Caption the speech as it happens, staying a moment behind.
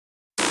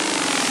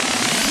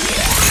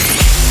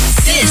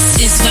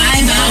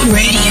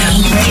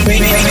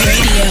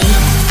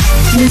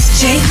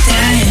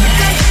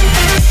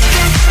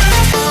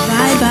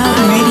Vibeout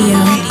Radio.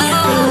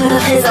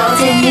 Has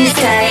altered new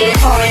state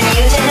for a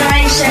new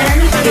generation.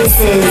 This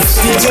is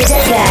DJ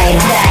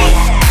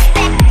Dile.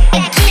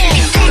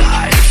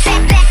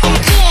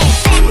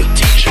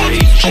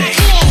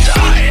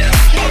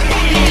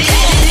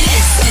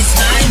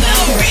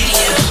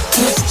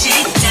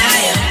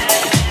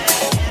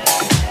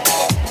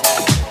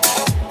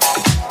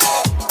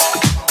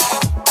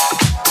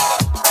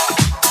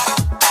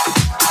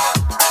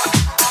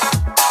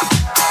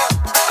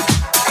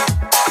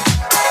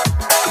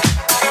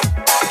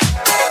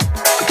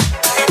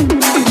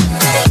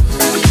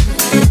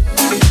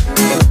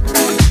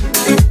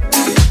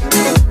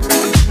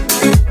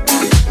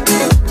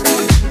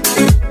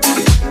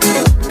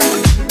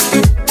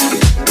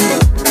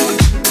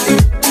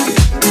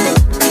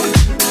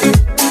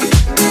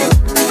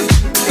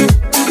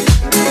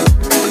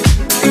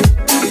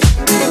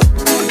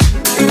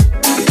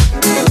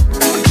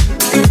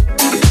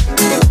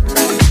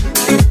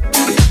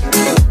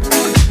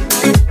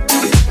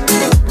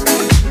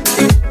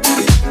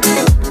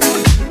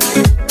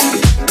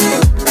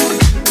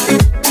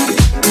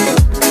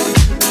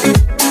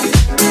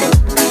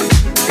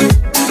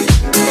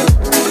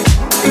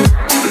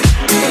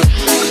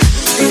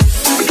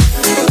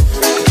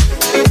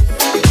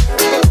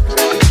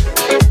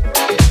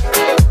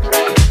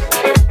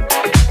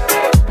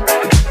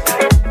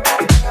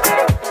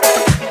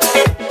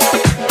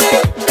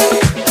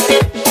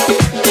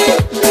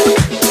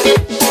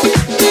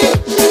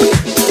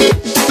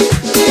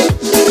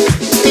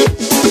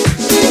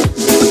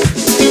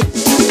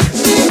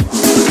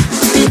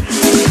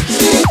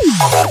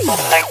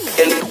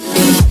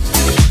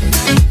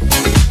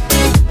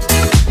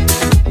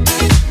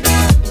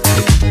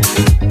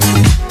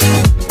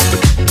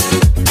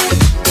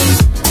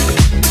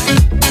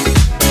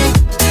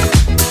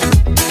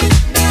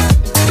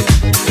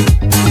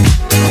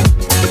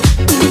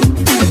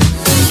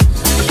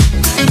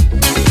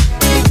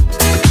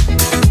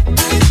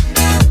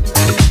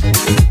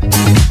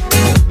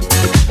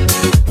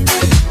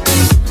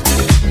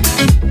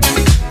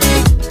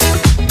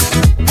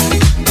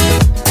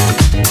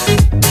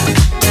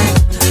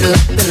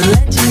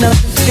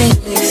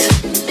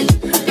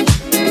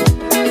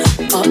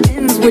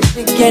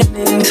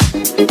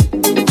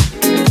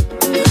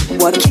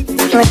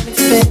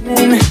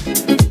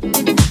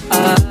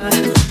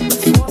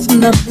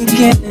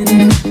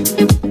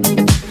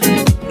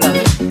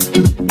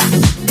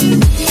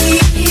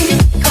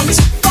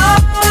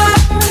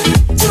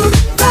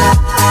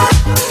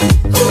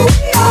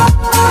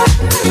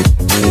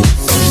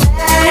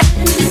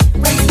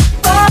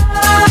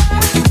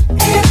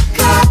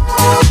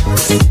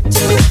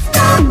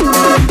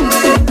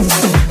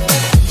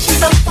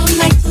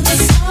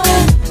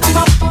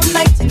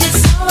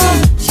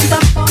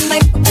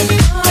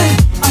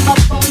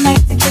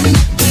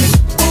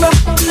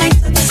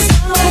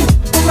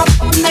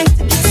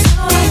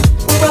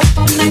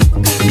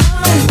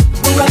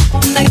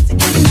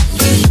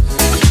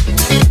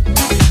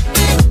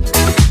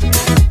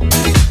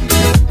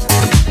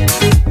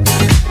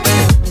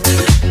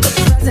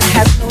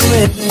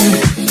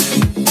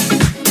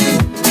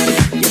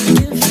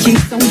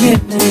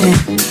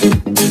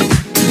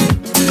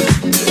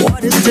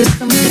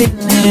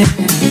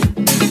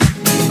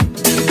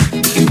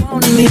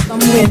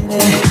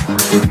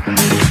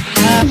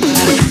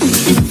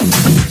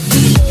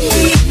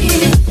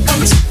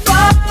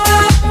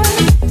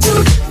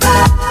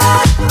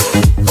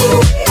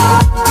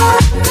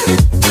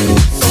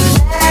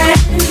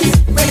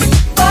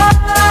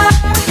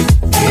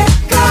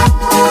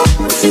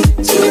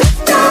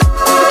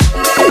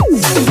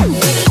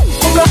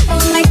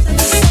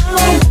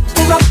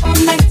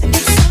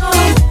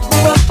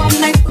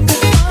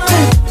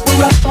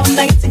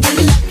 Night to get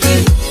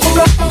lucky.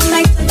 We're up all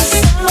night to the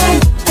sun.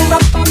 We're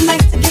up all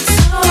night to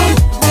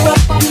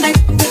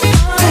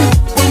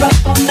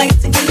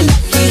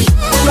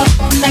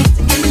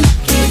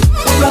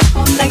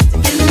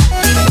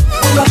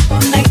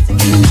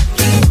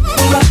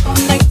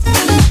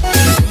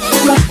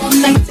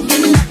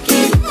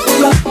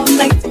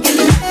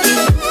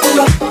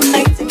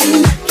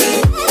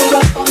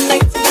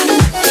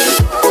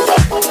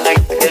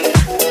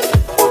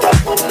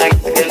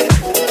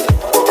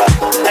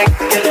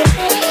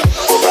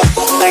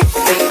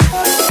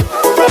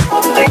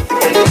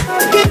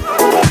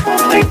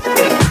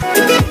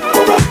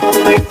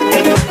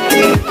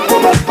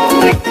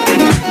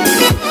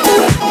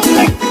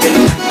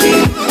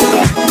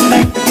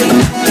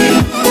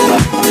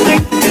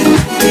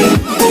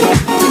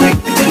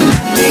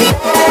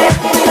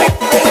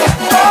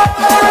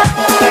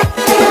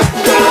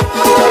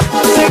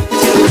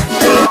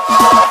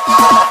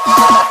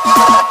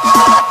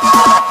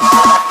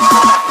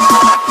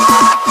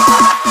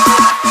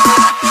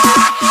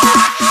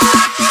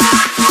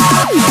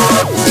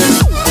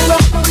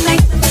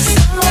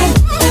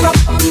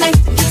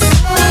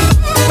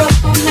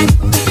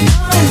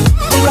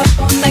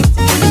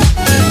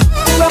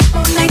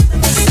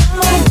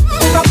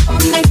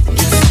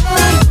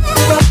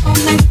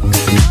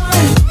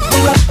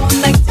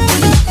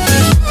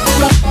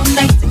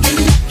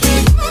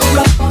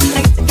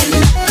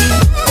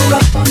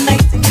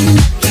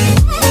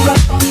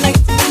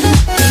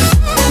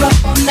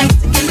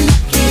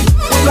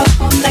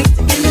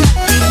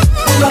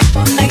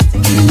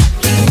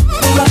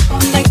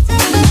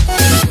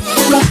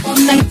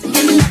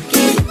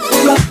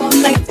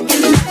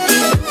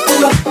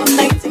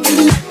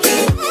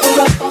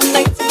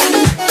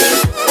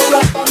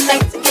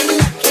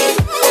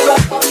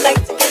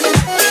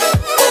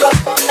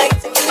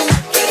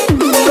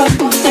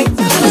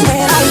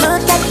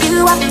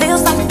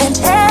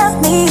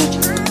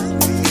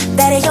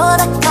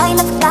kind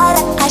of guy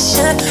that I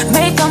should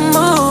make a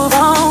move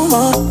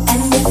on.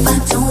 And if I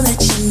don't let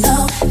you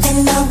know,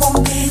 then I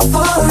won't be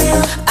for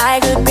real. I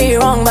could be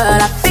wrong,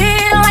 but I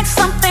feel like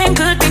something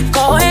could be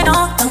going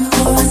on. The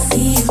more I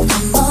see you, the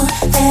more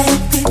that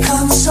it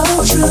becomes so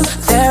true.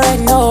 There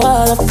ain't no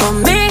other for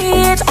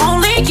me, it's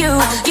only you.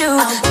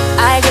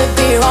 I could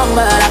be wrong,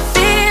 but I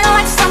feel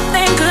like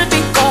something could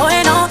be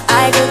going on.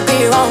 I could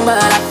be wrong,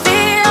 but I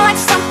feel like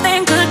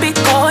something could be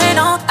going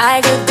on.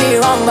 I could be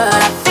wrong, but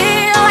I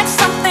feel like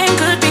something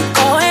could be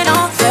going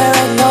on. There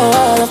ain't no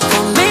other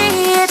for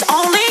me, it's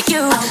only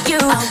you.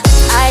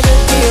 I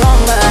could be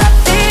wrong, but I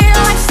feel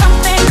like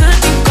something could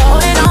be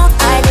going on.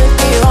 I could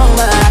be wrong,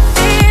 but I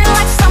feel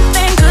like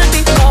something could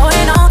be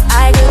going on.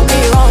 I could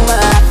be wrong, but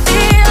I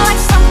feel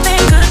like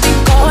something could be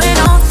going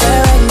on.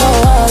 There ain't no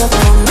other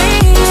for me,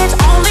 it's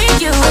only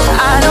you.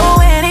 I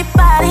know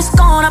anybody's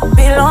gonna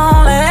be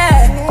lonely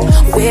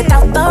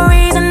without the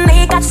reason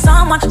they got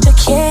someone to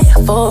care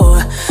for.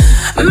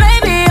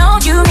 Maybe all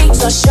you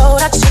need's a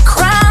shoulder to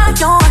cry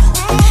on.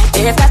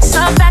 If that's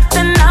a fact,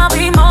 then I'll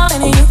be more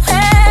than you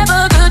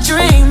ever could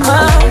dream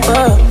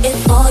of.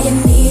 If all you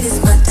need is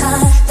my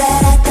time,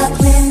 that I got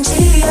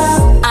plenty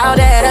of, I'll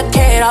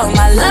dedicate all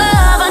my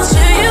love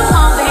unto you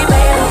only,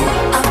 baby.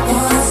 I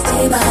wanna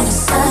stay by your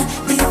side,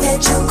 leave that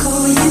you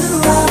cool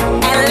you up,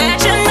 and let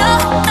you know.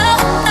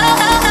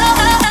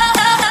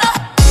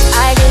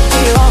 I could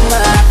be wrong,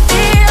 but I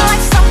feel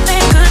like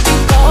something could be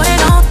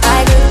going on. I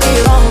could be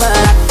wrong, but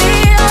I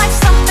feel like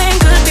something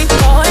could be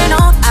going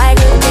on. I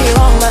could be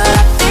wrong, but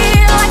I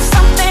feel like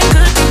something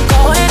could be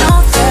going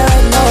on. There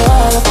ain't no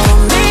other for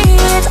me,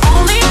 it's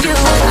only you.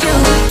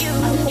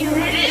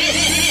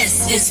 This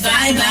is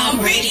Vibeout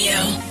Radio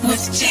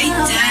with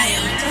Dile.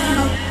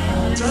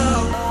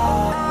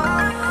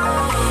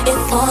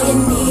 If all you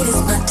need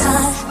is my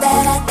time,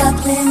 that I got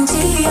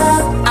plenty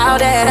of, I'll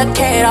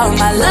dedicate all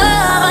my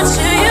love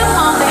unto you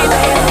only,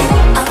 baby.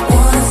 I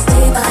wanna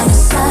stay by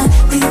your side,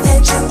 leave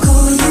that you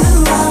cool you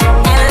up,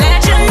 and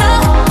let you know.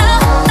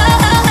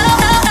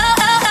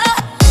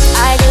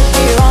 I could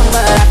be wrong,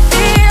 but I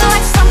feel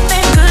like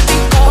something could be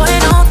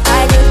going on.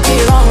 I could be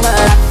wrong, but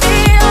I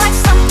feel like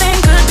something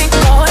could be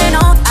going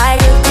on. I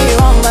could be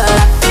wrong, but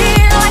I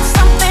feel like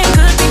something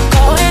could be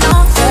going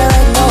on. There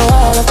ain't no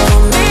other for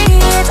me,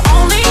 it's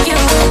only you.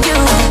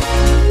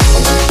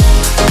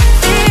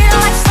 Feel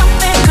like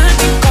something could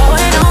be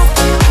going on.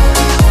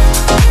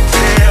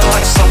 Feel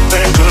like something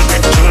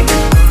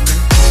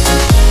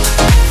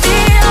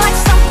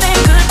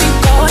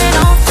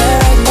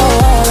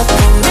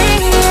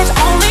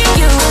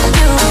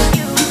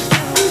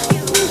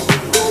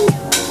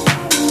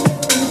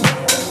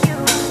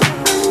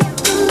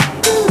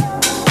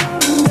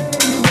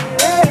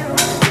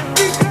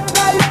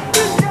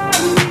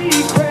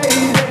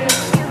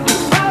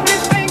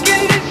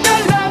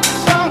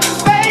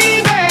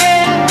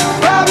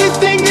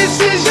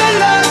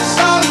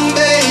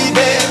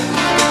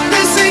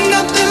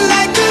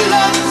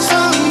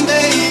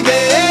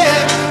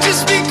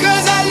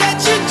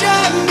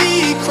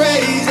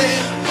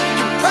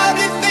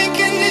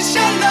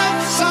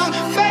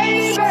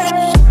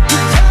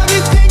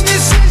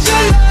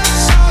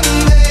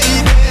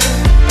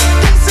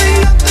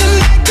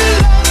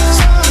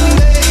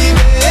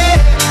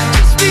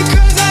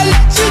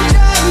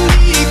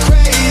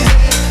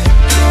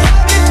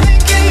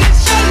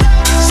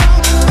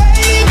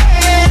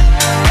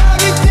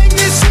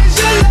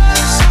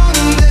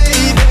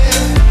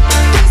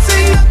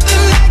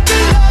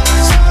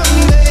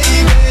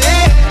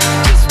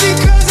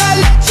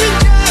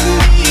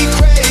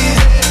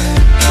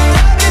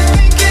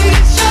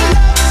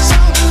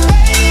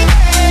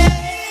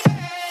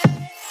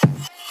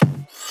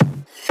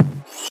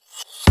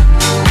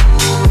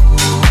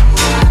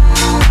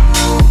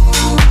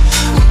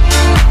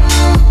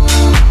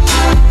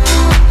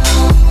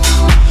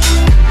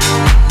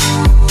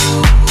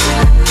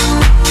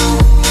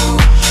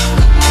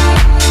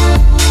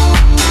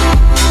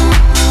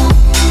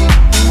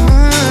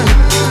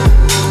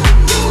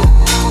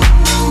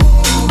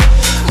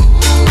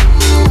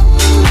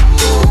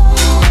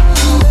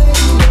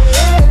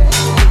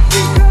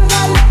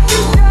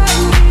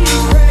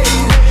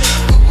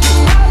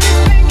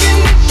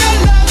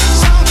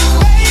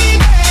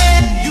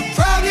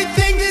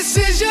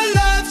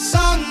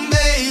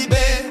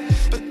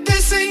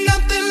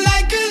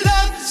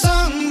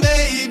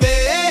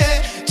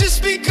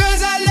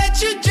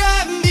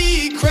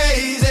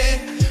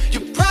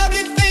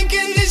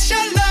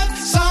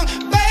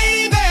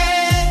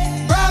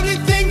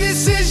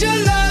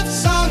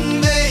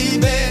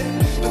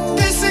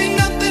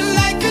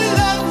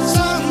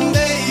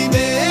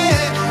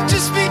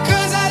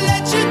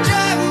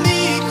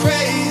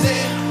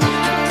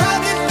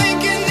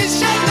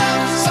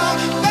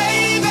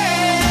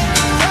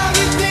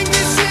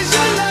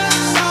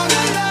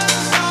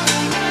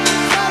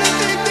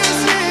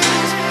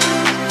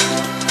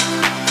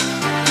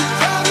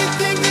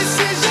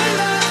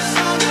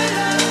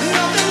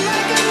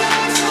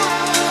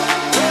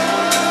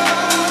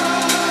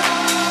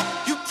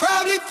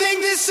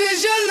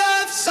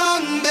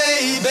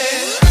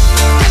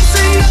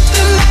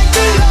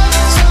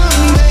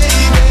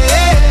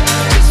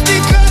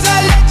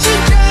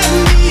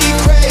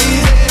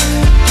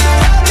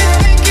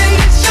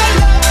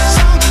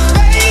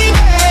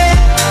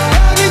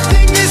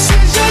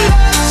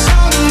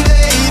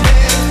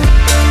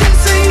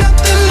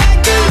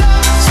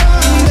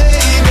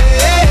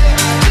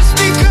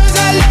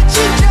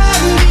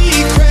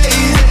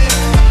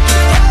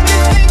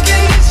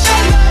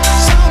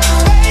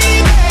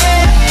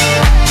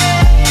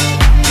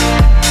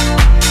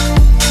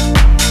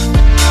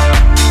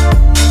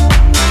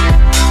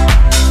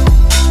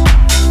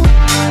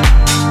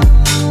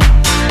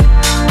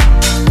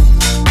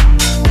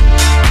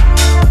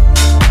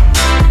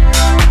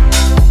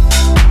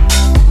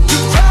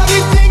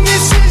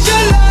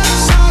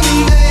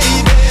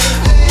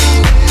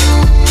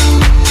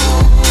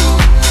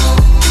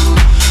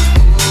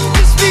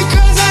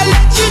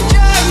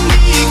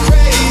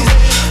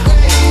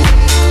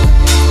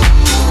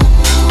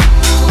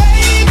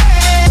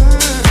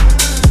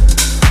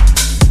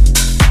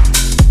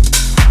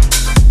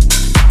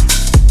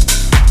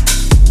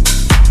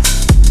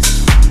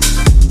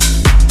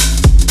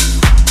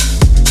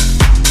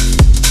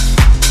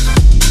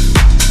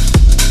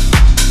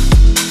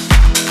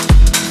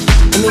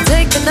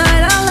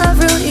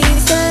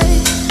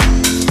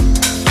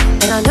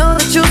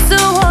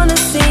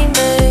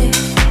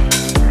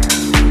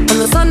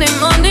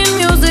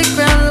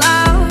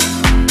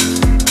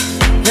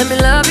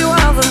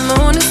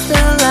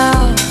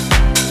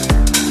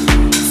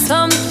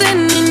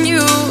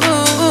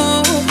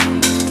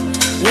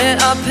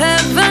up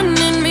heaven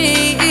in me.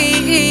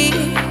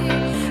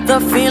 The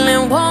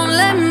feeling won't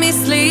let me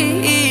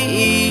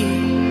sleep.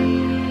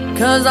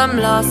 'Cause I'm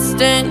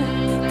lost in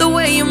the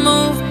way you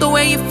move, the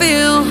way you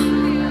feel.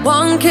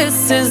 One kiss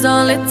is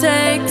all it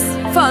takes.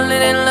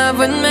 Falling in love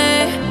with me.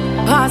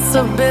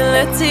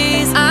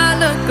 Possibilities, I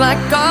look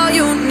like all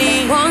you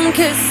need. One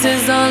kiss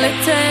is all it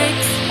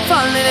takes.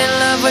 Falling in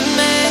love with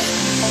me.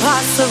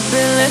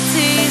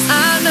 Possibilities,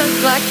 I look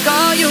like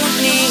all you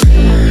need.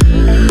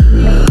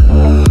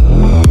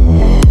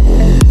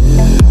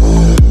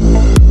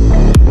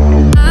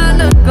 I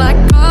look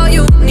like all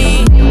you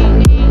need.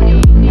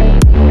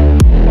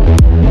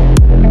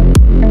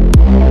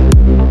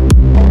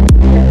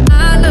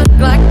 I look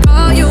like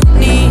all you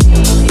need.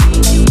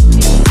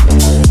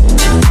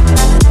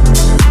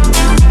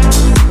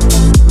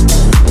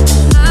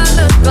 I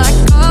look like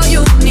all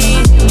you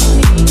need.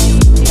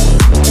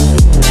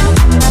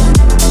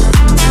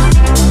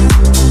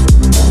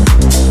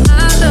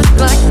 I look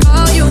like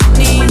all you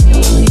need.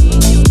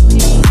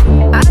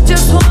 I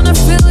just wanna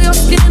feel your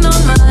skin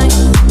on mine.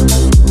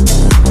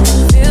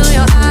 Feel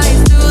your eyes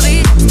do the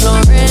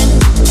exploring.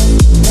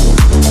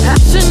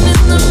 Passion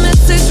in the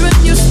message when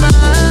you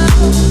smile.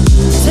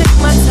 Take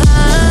my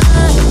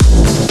time.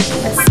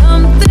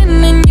 Something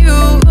in you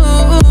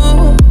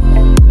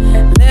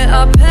lit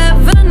up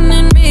heaven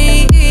in me.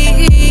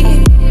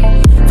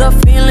 The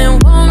feeling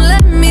won't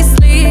let me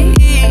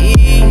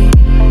sleep.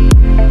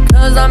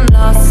 'Cause I'm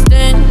lost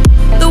in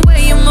the way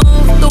you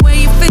move, the way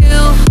you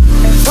feel.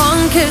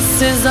 One kiss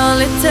is all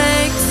it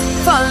takes.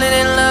 Falling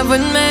in love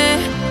with me.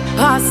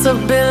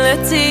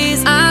 Possibilities,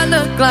 I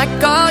look like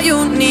all you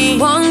need.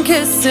 One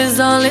kiss is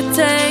all it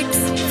takes.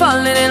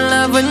 Falling in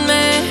love with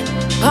me.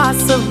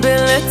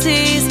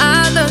 Possibilities,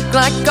 I look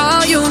like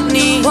all you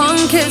need.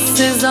 One kiss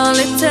is all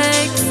it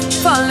takes.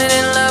 Falling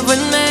in love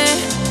with me.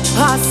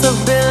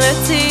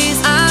 Possibilities,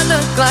 I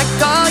look like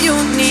all you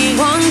need.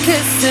 One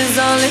kiss is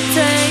all it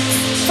takes.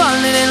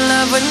 Falling in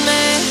love with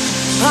me.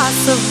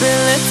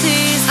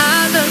 Possibilities, I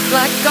look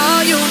like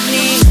all you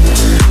need.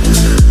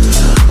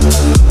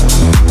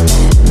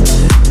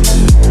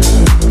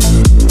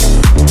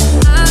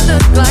 I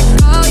look like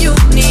all you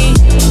need.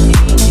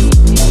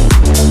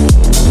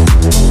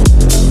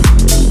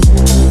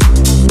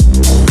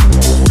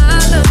 I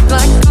look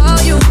like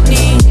all you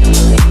need.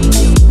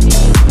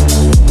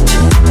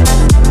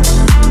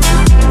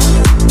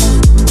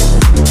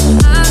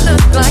 I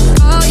look like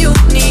all you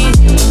need.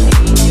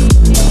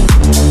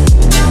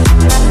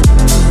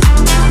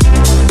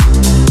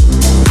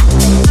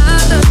 I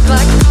look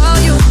like all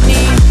you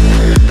need.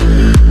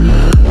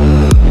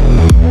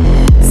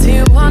 See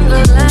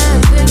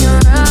wonderland in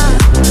your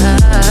eyes.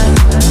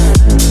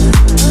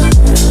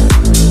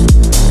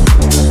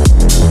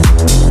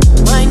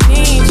 Might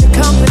need your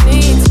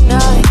company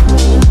tonight.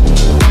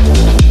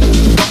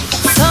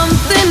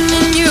 Something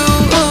in you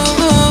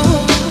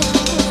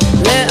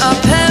lit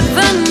up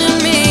heaven in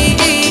me.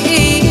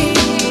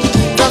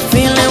 The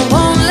feeling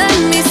won't let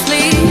me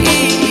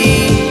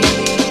sleep.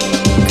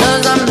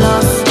 'Cause I'm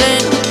lost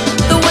in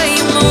the way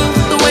you move,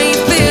 the way you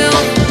feel.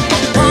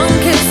 One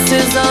kiss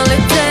is all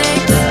it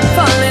takes.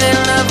 Falling in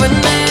love with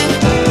me.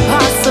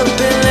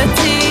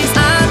 Possibilities,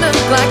 I look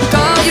like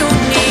all you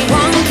need.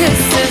 One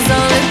kiss is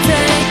all it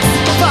takes.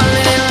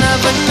 Falling in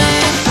love with me.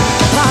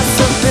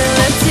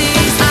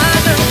 Possibilities, I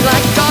look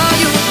like all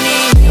you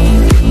need.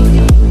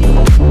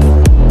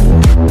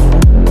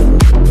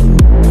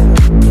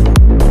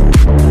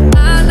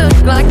 I look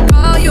like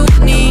all you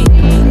need.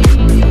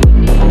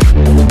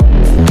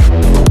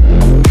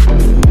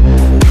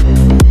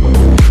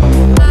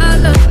 I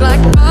look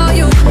like all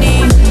you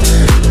need.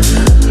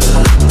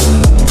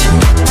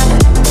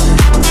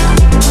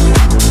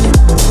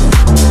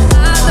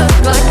 I look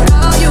like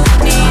all you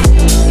need.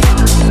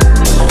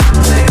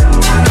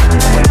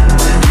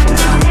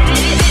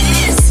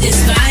 This is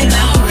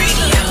Vibeout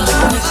Radio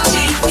with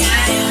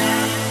Dile.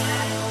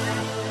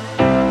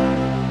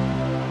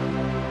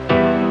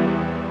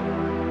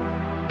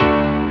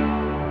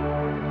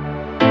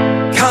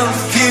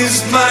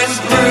 Confused mind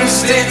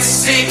bruised, it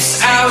seeps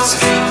out,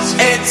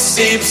 it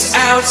seeps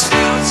out,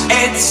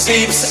 it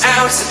seeps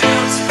out.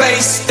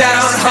 Face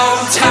down,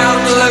 hometown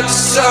looks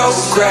so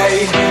grey,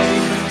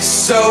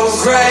 so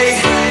grey,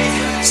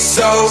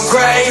 so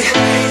grey.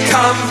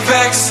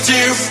 Convexed,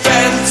 you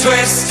bend,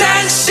 twist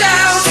and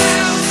shout,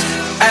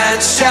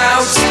 and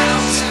shout,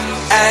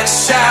 and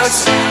shout.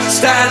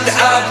 Stand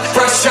up,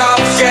 brush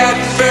off, get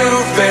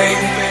moving,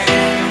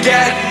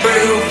 get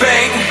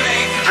moving.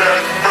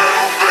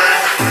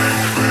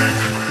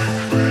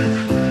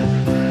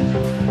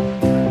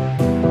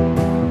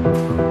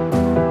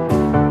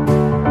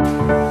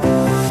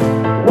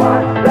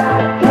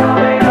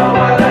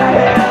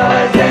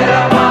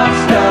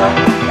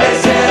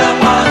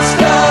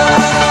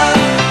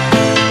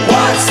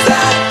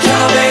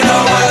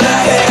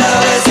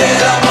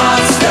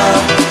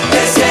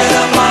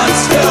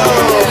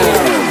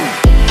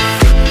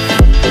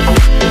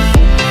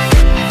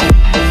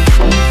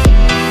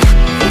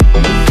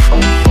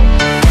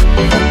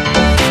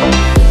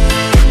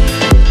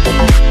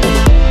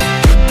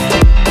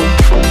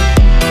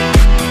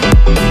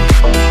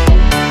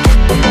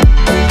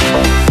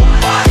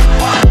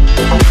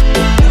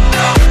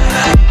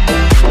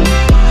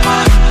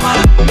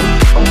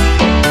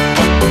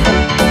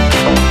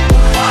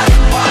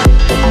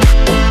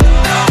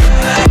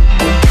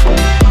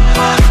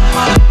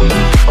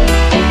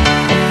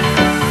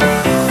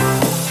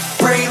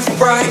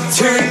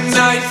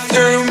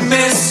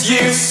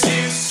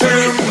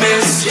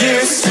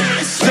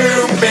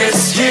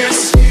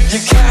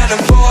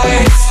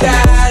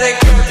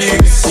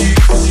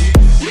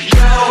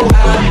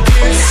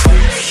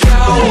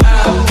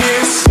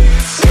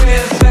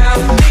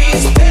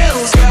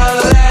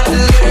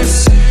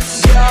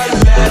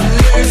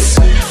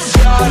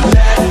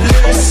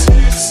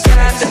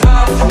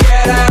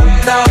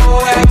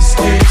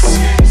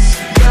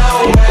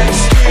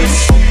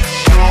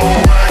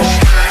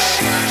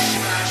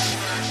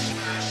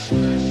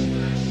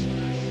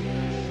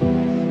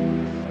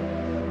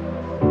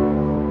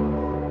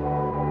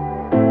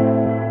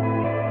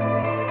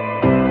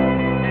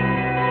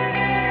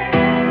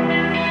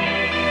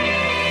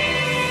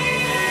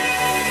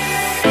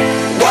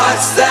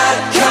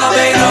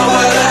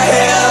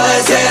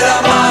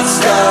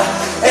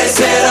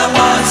 a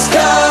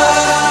monster?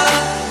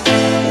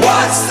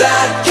 What's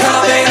that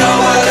coming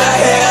over the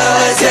hill?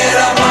 Is it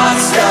a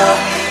monster?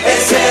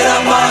 Is it a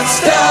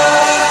monster?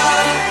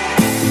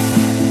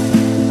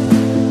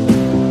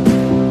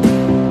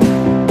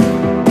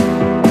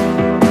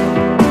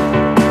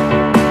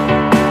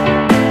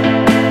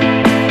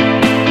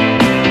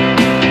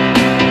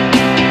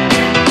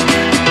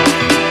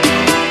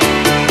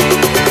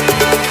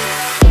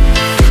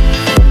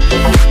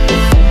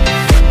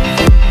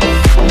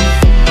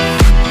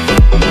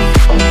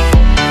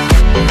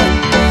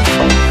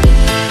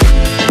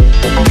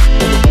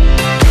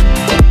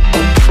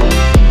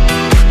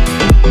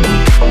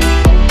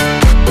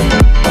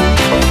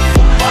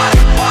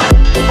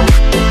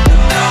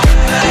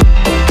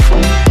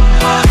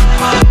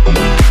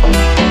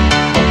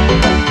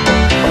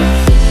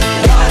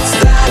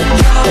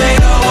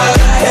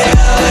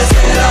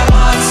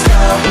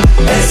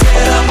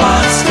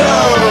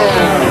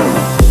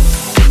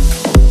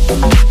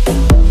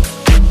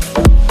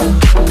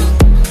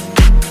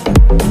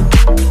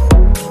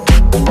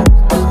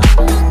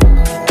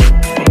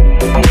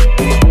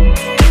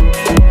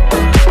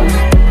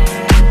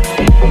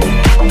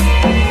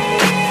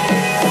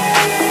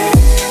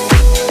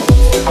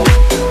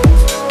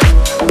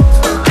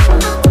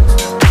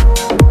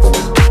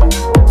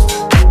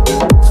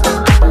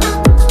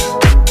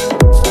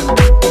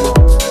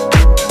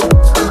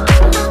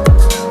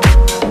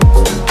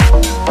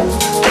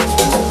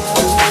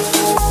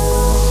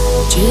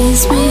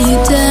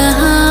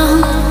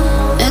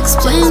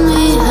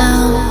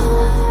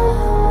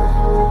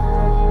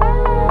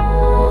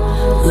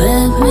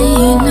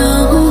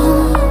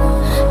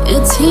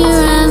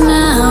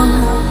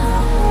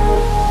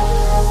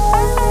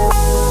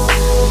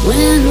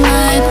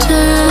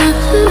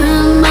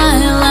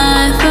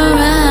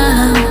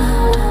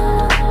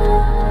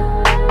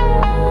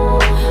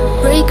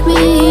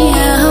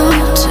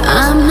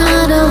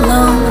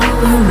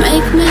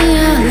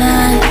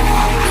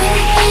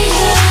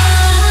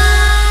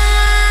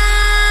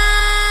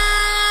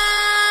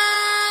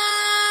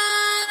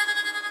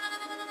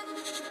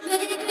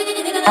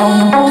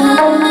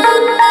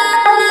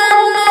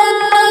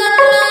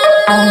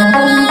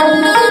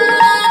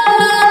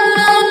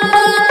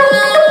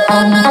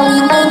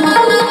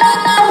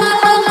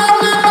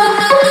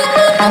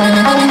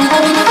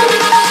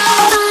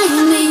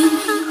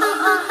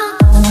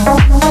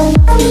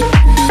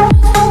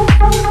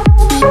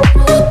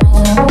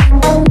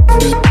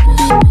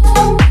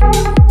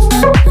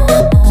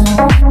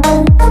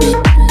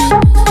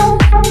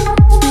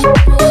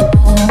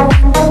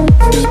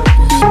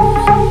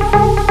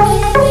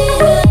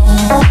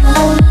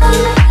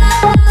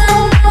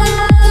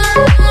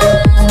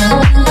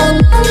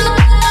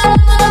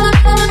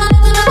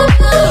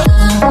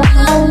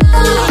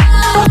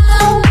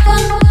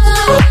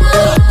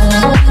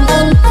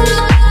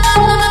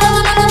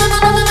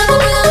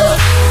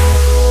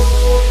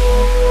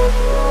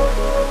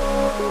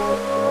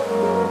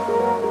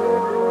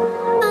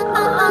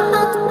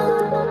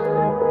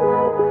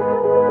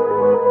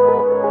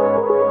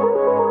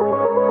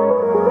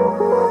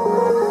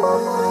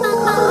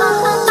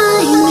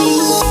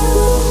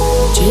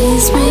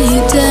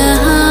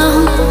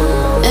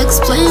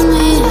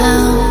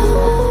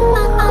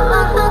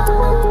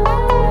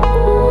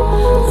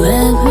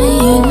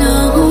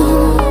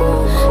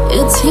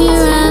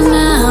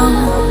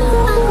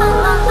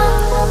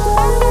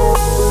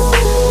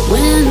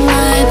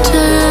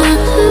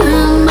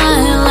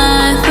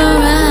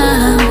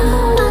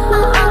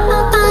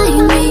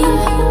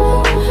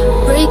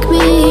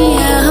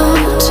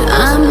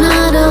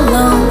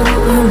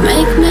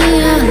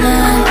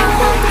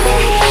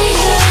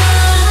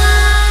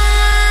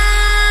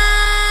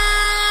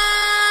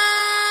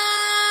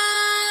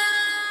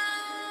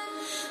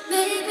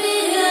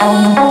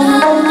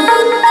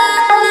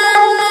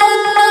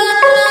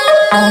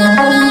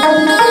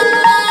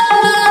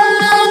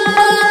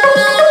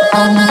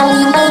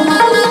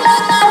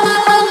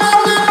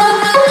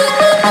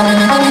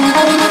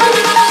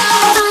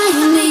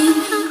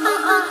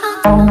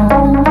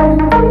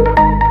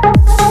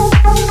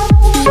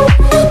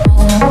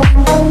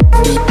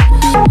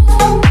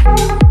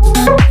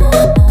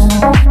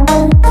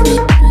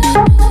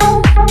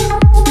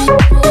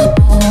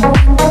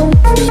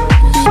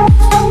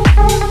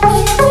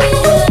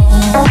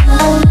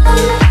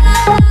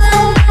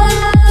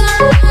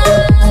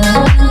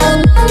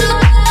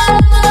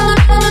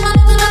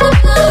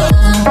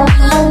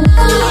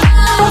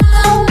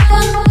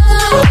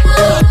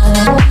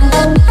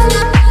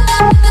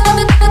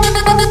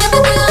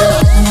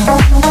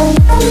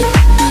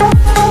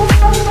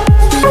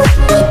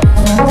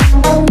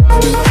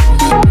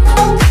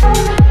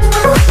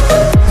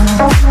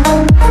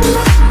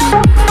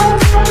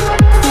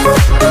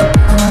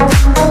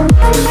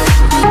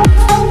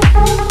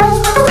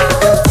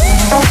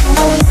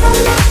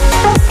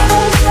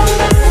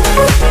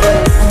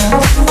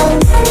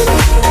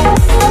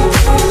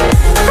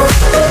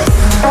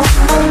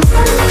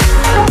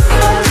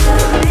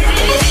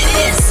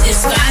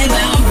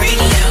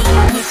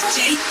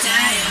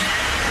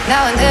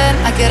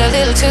 get a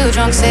little too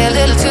drunk, say a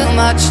little too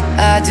much.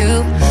 I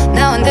do.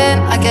 Now and then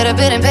I get a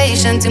bit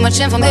impatient, too much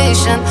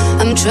information.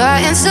 I'm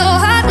trying so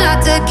hard not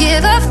to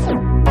give up.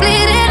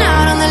 Bleeding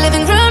out on the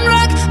living room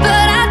rug,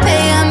 but I'd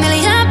pay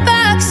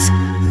 $1,000,000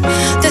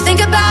 to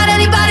think about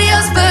anybody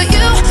else but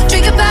you.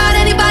 Drink about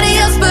anybody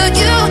else but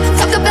you.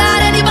 Talk about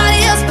anybody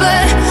else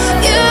but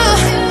you.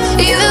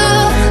 You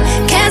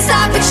can't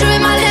stop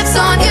picturing my lips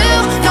on you.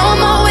 No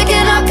more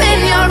waking up in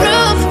your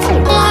room.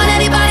 Want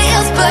anybody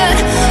else but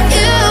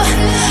you.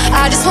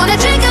 I just wanna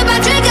drink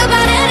about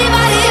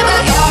anybody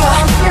but you.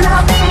 Walking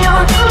up in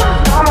your room.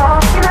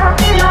 Walking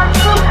up in your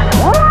room.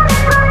 Want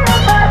anybody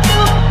else but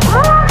you.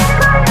 Want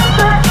anybody else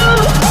but you.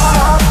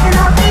 Walking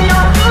up in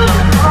your room.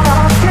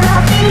 Walking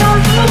up in your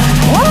room.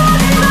 Want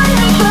anybody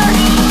else but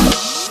you.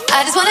 I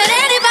just wanted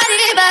anybody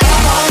but you.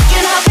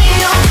 Walking up in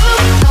your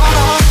room.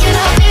 Walking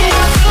up in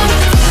your room.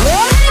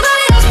 Want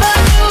anybody else but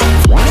you.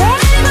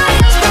 Want anybody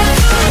else but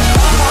you.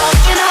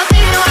 Walking up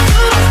in your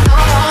room.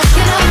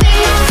 Walking up in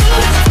your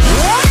room.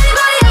 Want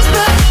anybody else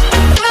but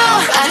you.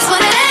 I just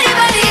wanted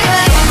anybody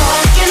but you.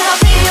 Walking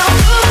up in your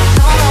room.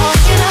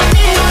 Walking up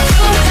in your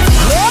room.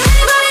 Want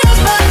anybody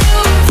else but you.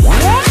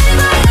 Want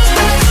anybody else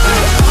but you.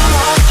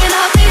 Walking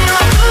up in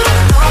your room.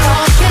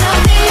 Walking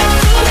up in your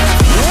room.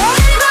 Want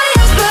anybody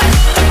else but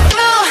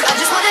you. I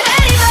just wanted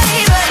anybody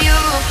but you.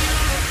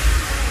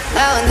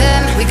 Now and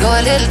then we go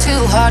a little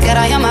too hard, get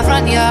eye on my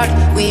front yard.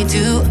 We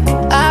do,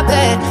 I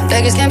bet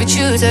beggars can be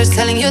choosers.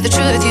 Telling you the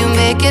truth, you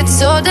make it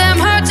so damn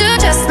hard to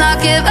just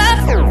not give up.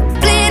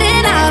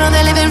 Bleeding out on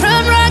the living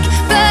room rug,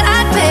 but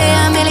I'd pay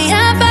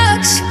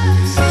 $1,000,000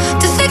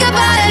 to think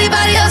about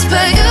anybody else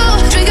but you.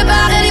 Drink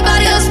about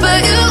anybody else but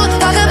you.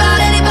 Talk about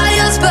anybody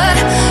else but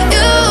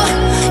you.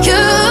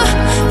 You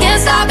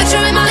can't stop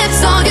picturing my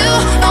lips on you.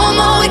 No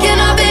more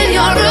waking up in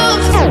your room.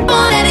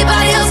 Want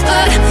anybody else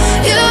but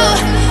you.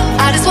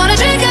 I just wanna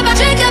drink about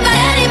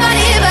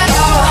anybody but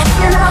you.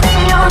 Walking up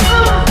in your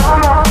room.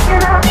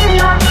 Walking up in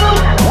your room.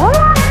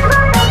 Want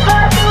anybody else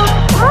but you.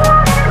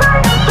 Want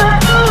anybody else but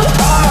you.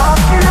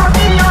 Walking up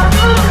in your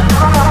room.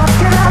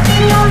 Walking up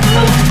in your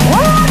room.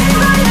 Want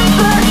anybody else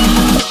but you.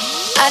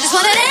 I just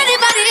wanted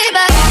anybody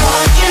but you.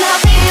 Walking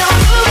up in your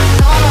room.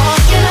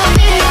 Walking up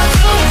in your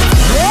room.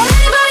 Want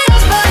anybody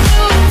else but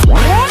you.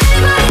 Want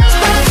anybody else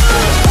but you.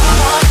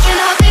 Walking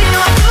up in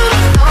your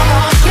room.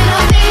 Walking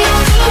up in your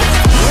room.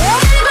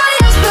 Want anybody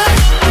else but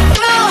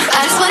you.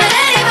 I just wanted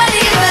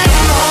anybody but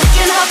you.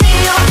 Walking up in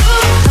your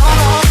room.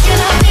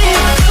 Walking up in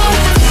your room.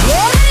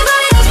 Want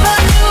anybody else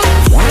but you.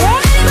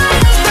 Want anybody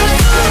else but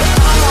you.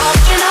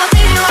 Walking up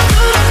in your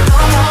room.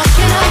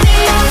 Walking up in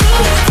your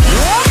room.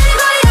 Want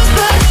anybody else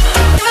but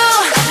you.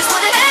 I just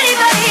wanted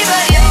anybody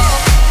but you.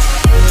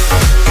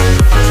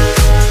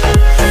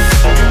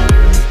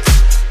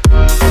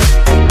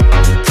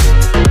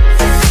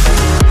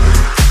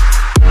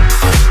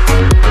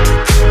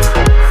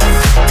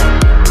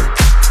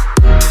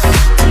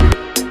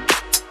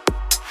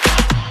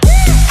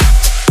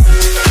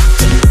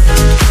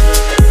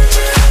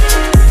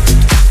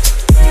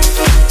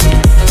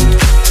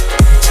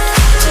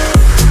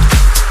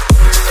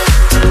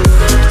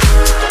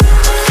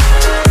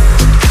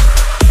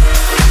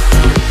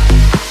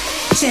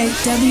 Check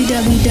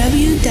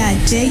www.jakedile.com.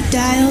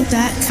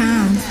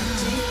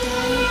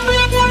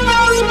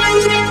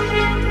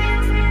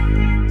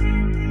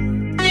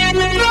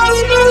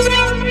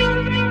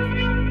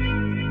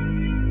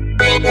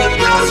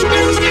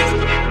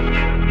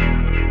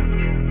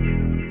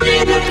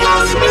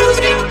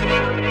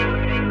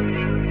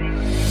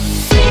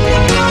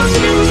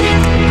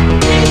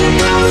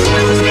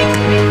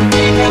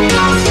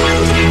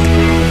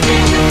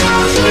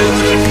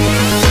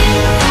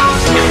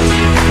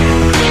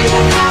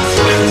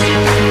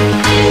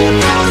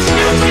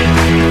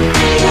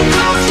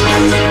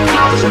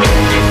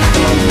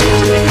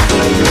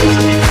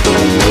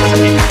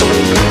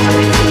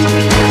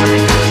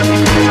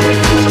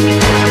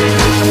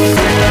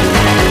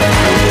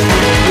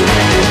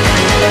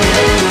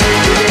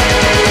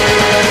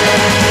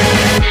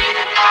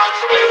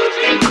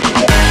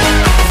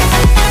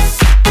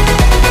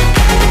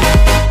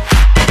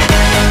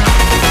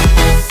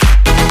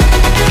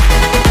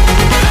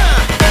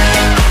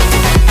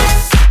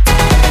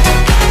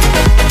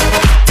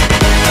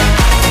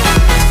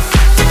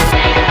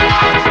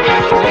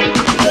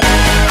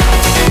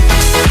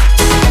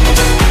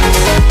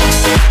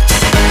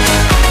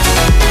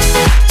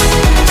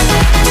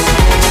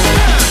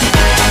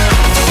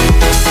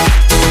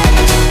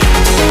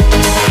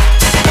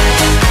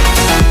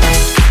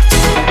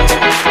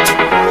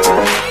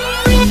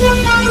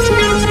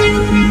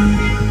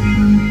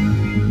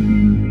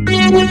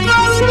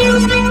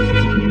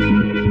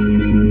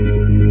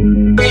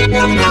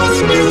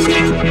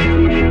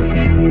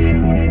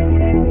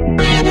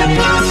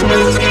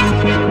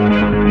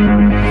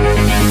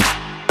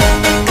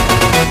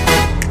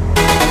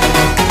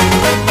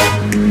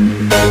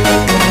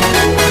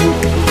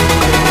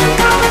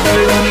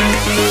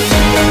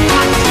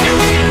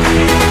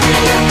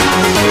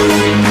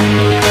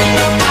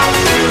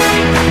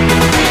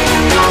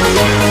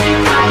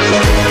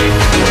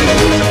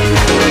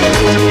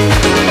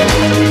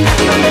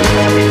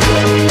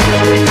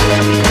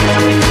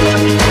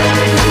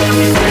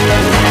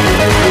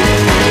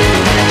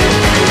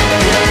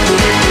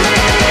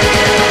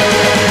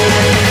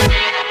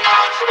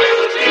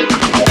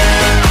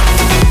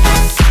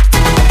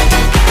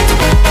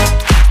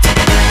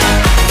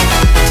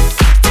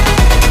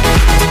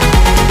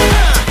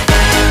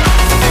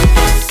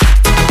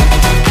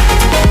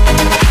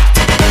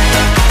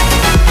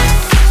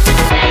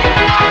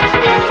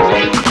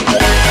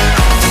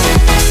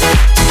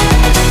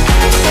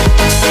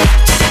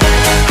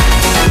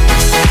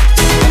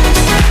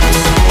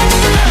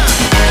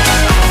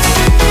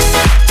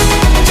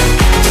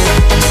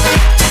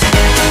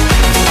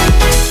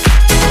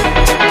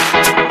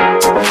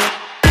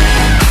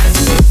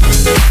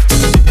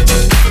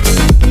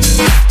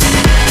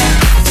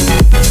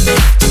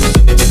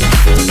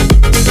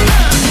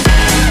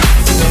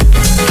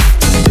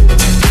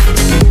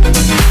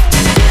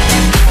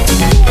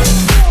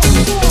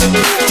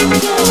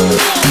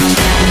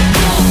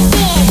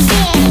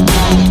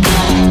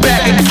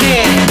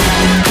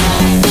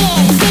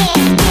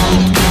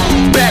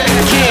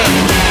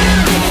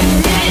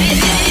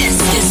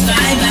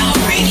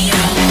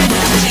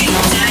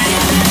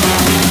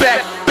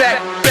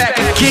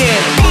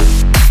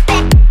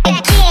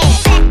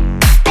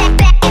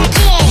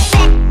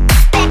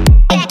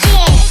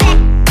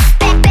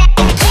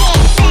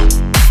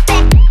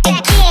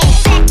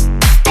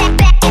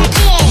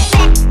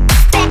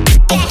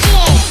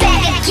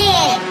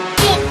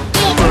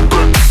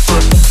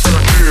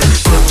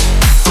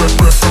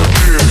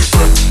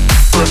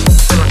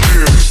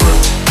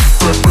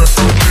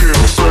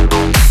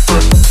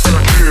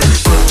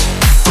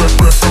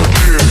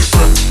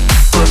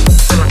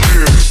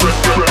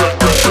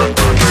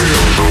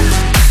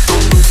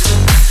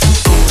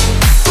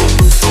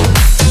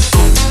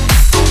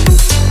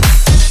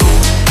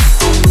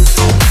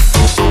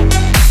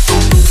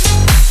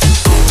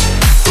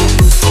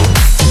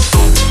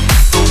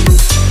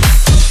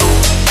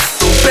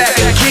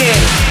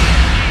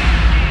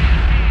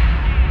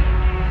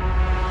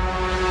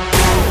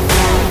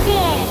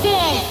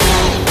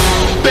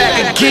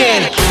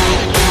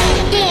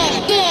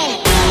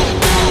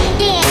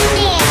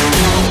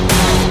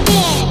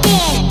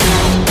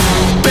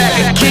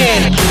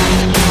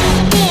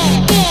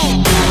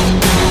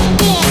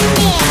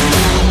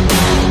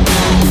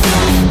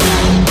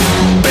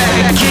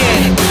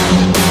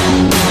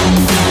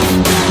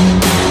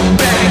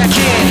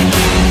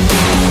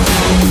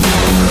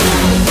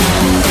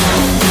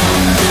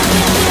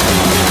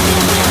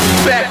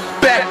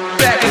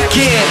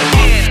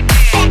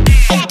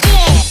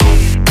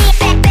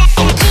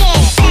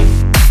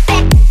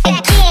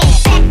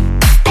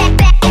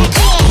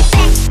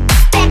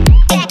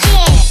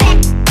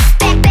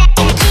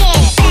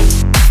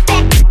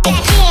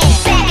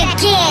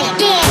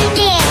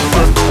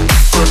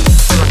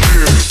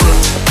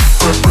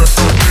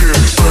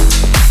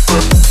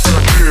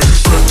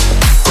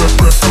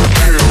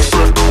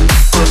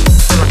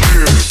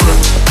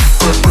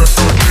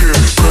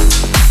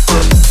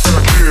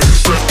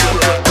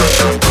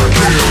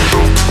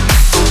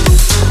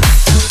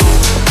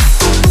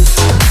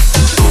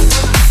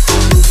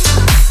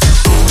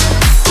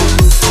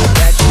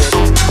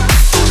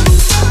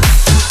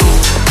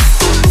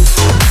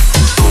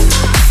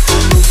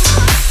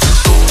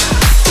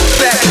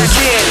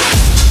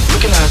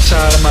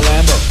 outside of my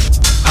Lambo,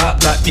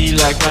 hot like me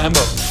like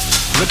Rambo.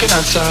 Looking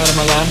outside of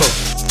my Lambo,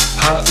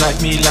 hot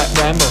like me like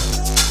Rambo.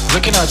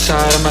 Looking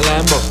outside of my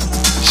Lambo,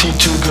 see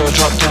two girls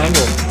drop tango.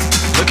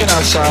 Looking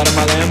outside of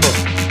my Lambo,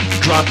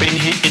 dropping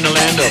heat in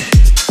Orlando.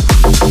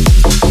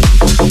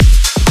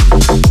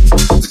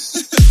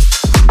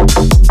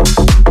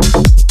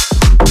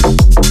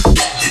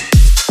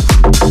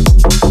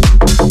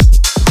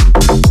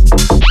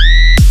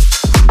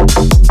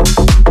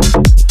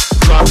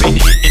 Dropping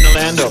heat in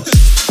Orlando.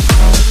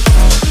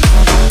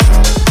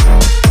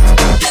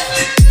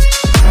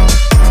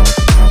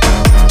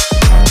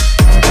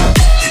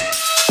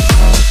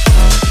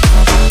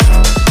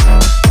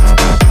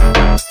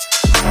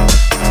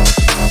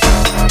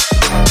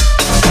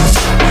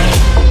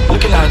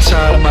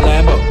 Outside of my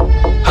Lambo,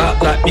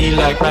 hot like me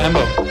like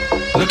Rambo.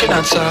 Looking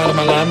outside of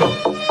my Lambo,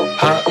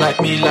 hot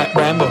like me like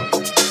Rambo.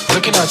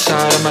 Looking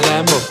outside of my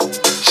Lambo,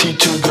 see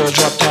two girls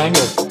drop tango.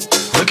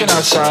 Looking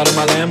outside of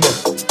my Lambo,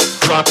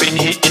 dropping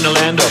heat in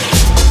Orlando.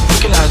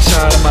 Looking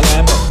outside of my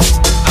Lambo,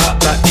 hot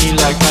like me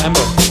like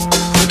Rambo.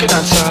 Looking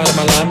outside of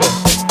my Lambo,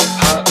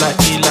 hot like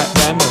me like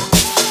Rambo.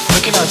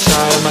 Looking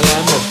outside of my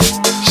Lambo,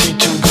 see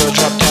two girls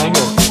drop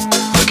tango.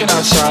 Looking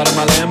outside of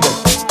my Lambo,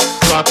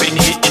 dropping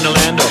heat in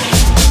Orlando.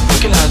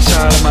 Looking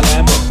outside of my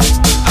Lambo,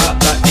 hot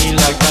like me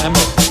like Rambo.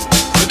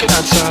 Looking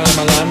outside of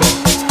my Lambo,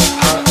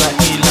 hot like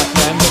me like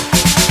Rambo.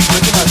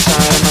 Looking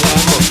outside of my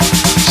Lambo,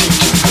 see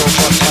two girls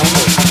drop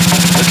tango.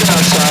 Looking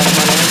outside of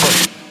my Lambo,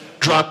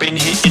 dropping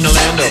heat in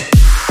Orlando.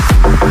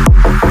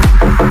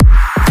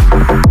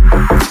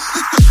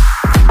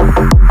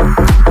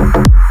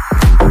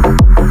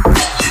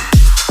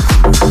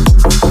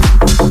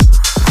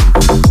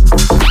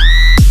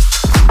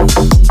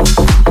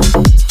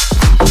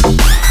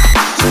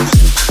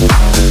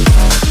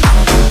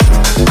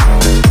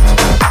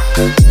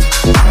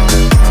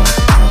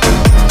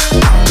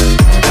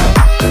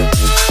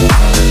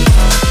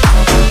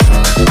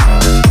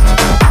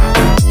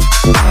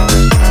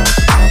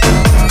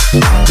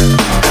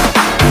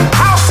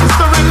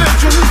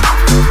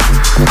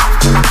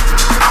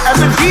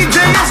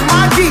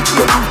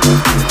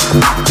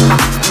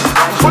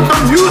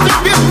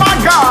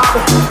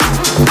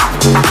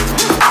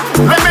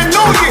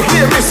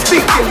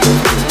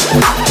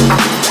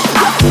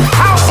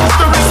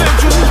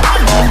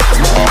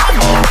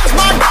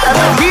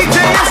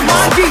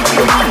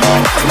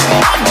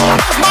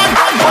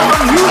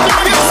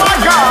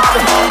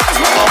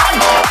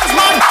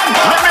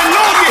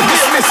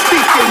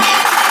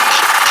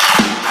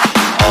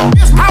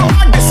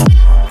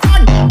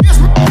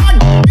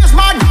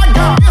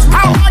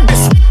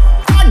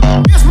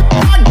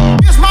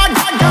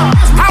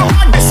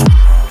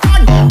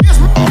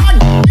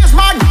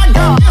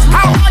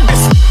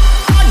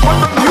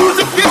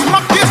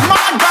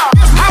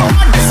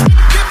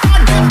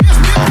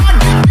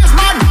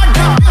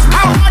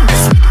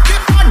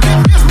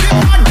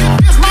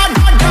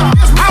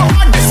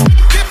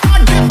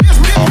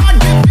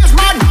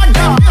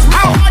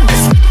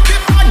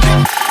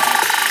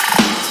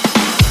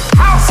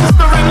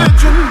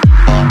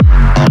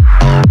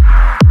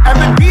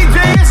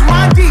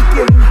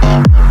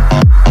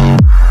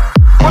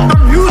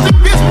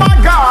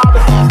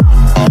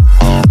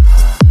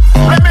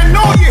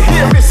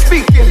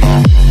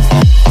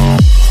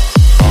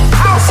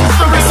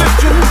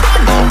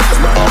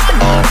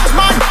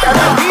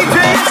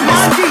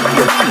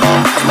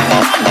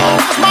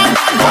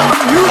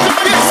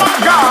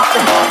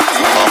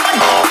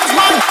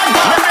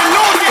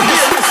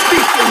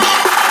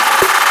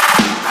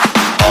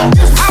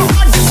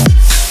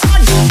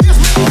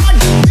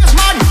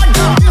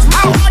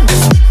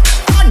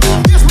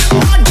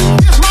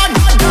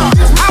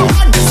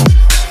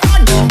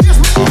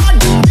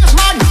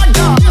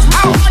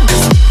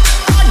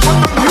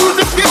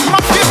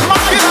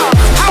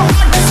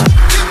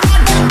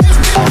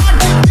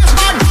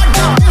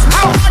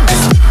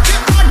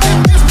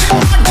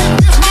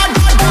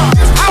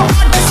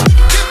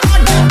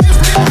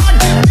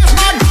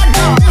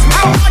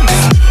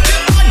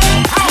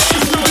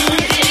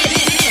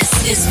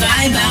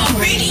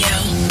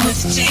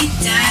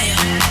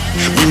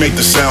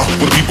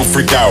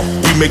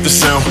 Make the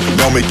sound,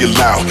 now make it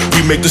loud.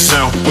 We make the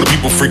sound, where the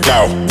people freak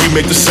out. We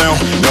make the sound,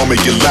 now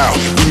make it loud.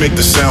 We make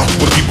the sound,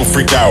 where the people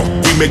freak out.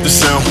 We make the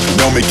sound,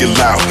 now make it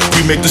loud.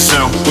 We make the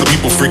sound, where the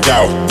people freak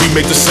out. We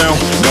make the sound,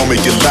 now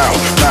make it loud,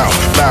 loud,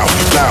 loud,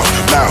 loud,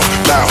 loud,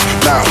 loud,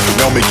 loud.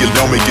 Now make it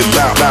loud,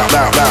 loud,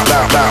 loud, loud,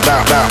 loud, loud,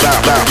 loud, loud,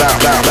 loud, loud,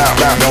 loud, loud,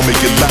 loud. Now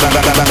make it loud.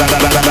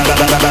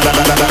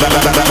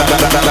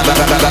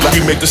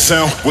 We make the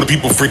sound, where the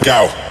people freak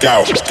out,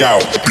 out,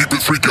 out. People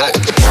freak out.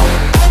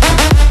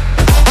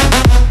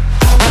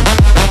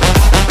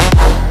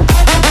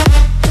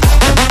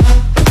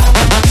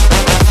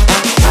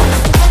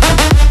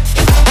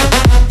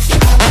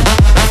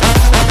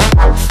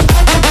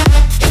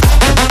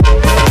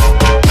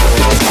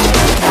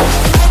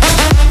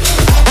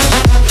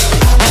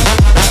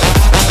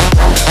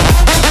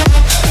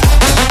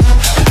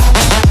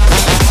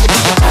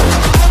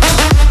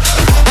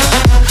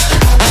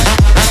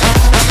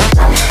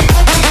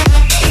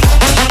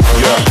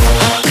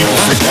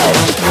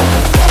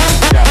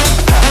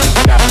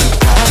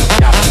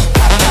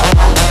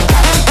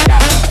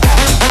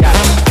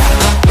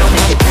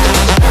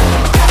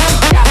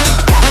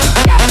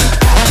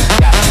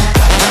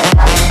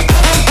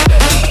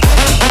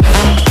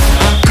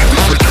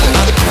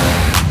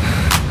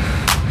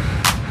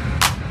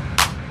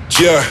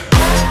 Yeah.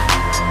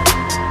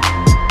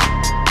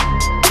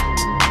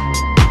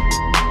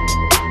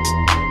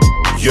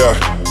 Yeah.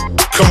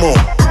 Come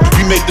on.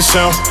 We make the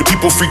sound, the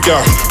people freak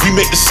out. We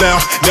make the sound,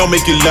 now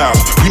make it loud.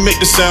 We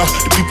make the sound,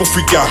 the people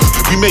freak out.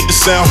 We make the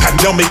sound,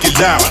 now make it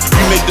loud.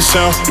 We make the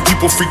sound, the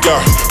people freak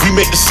out. We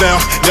make the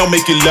sound, now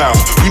make it loud.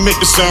 We make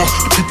the sound,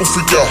 the people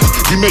freak out.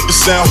 We make the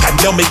sound,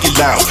 now make it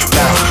loud.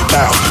 Loud,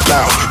 loud,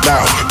 loud,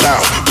 loud,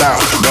 loud,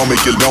 loud. Now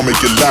make it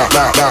loud,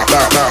 loud, loud,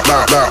 loud, loud,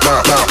 loud, loud, loud,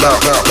 loud, loud,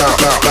 loud, loud,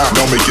 loud, loud.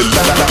 Now make it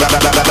loud.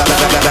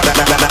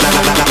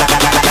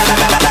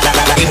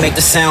 We make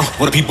the sound,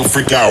 where the people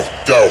freak out.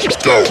 Go,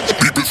 go,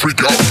 people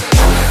freak out.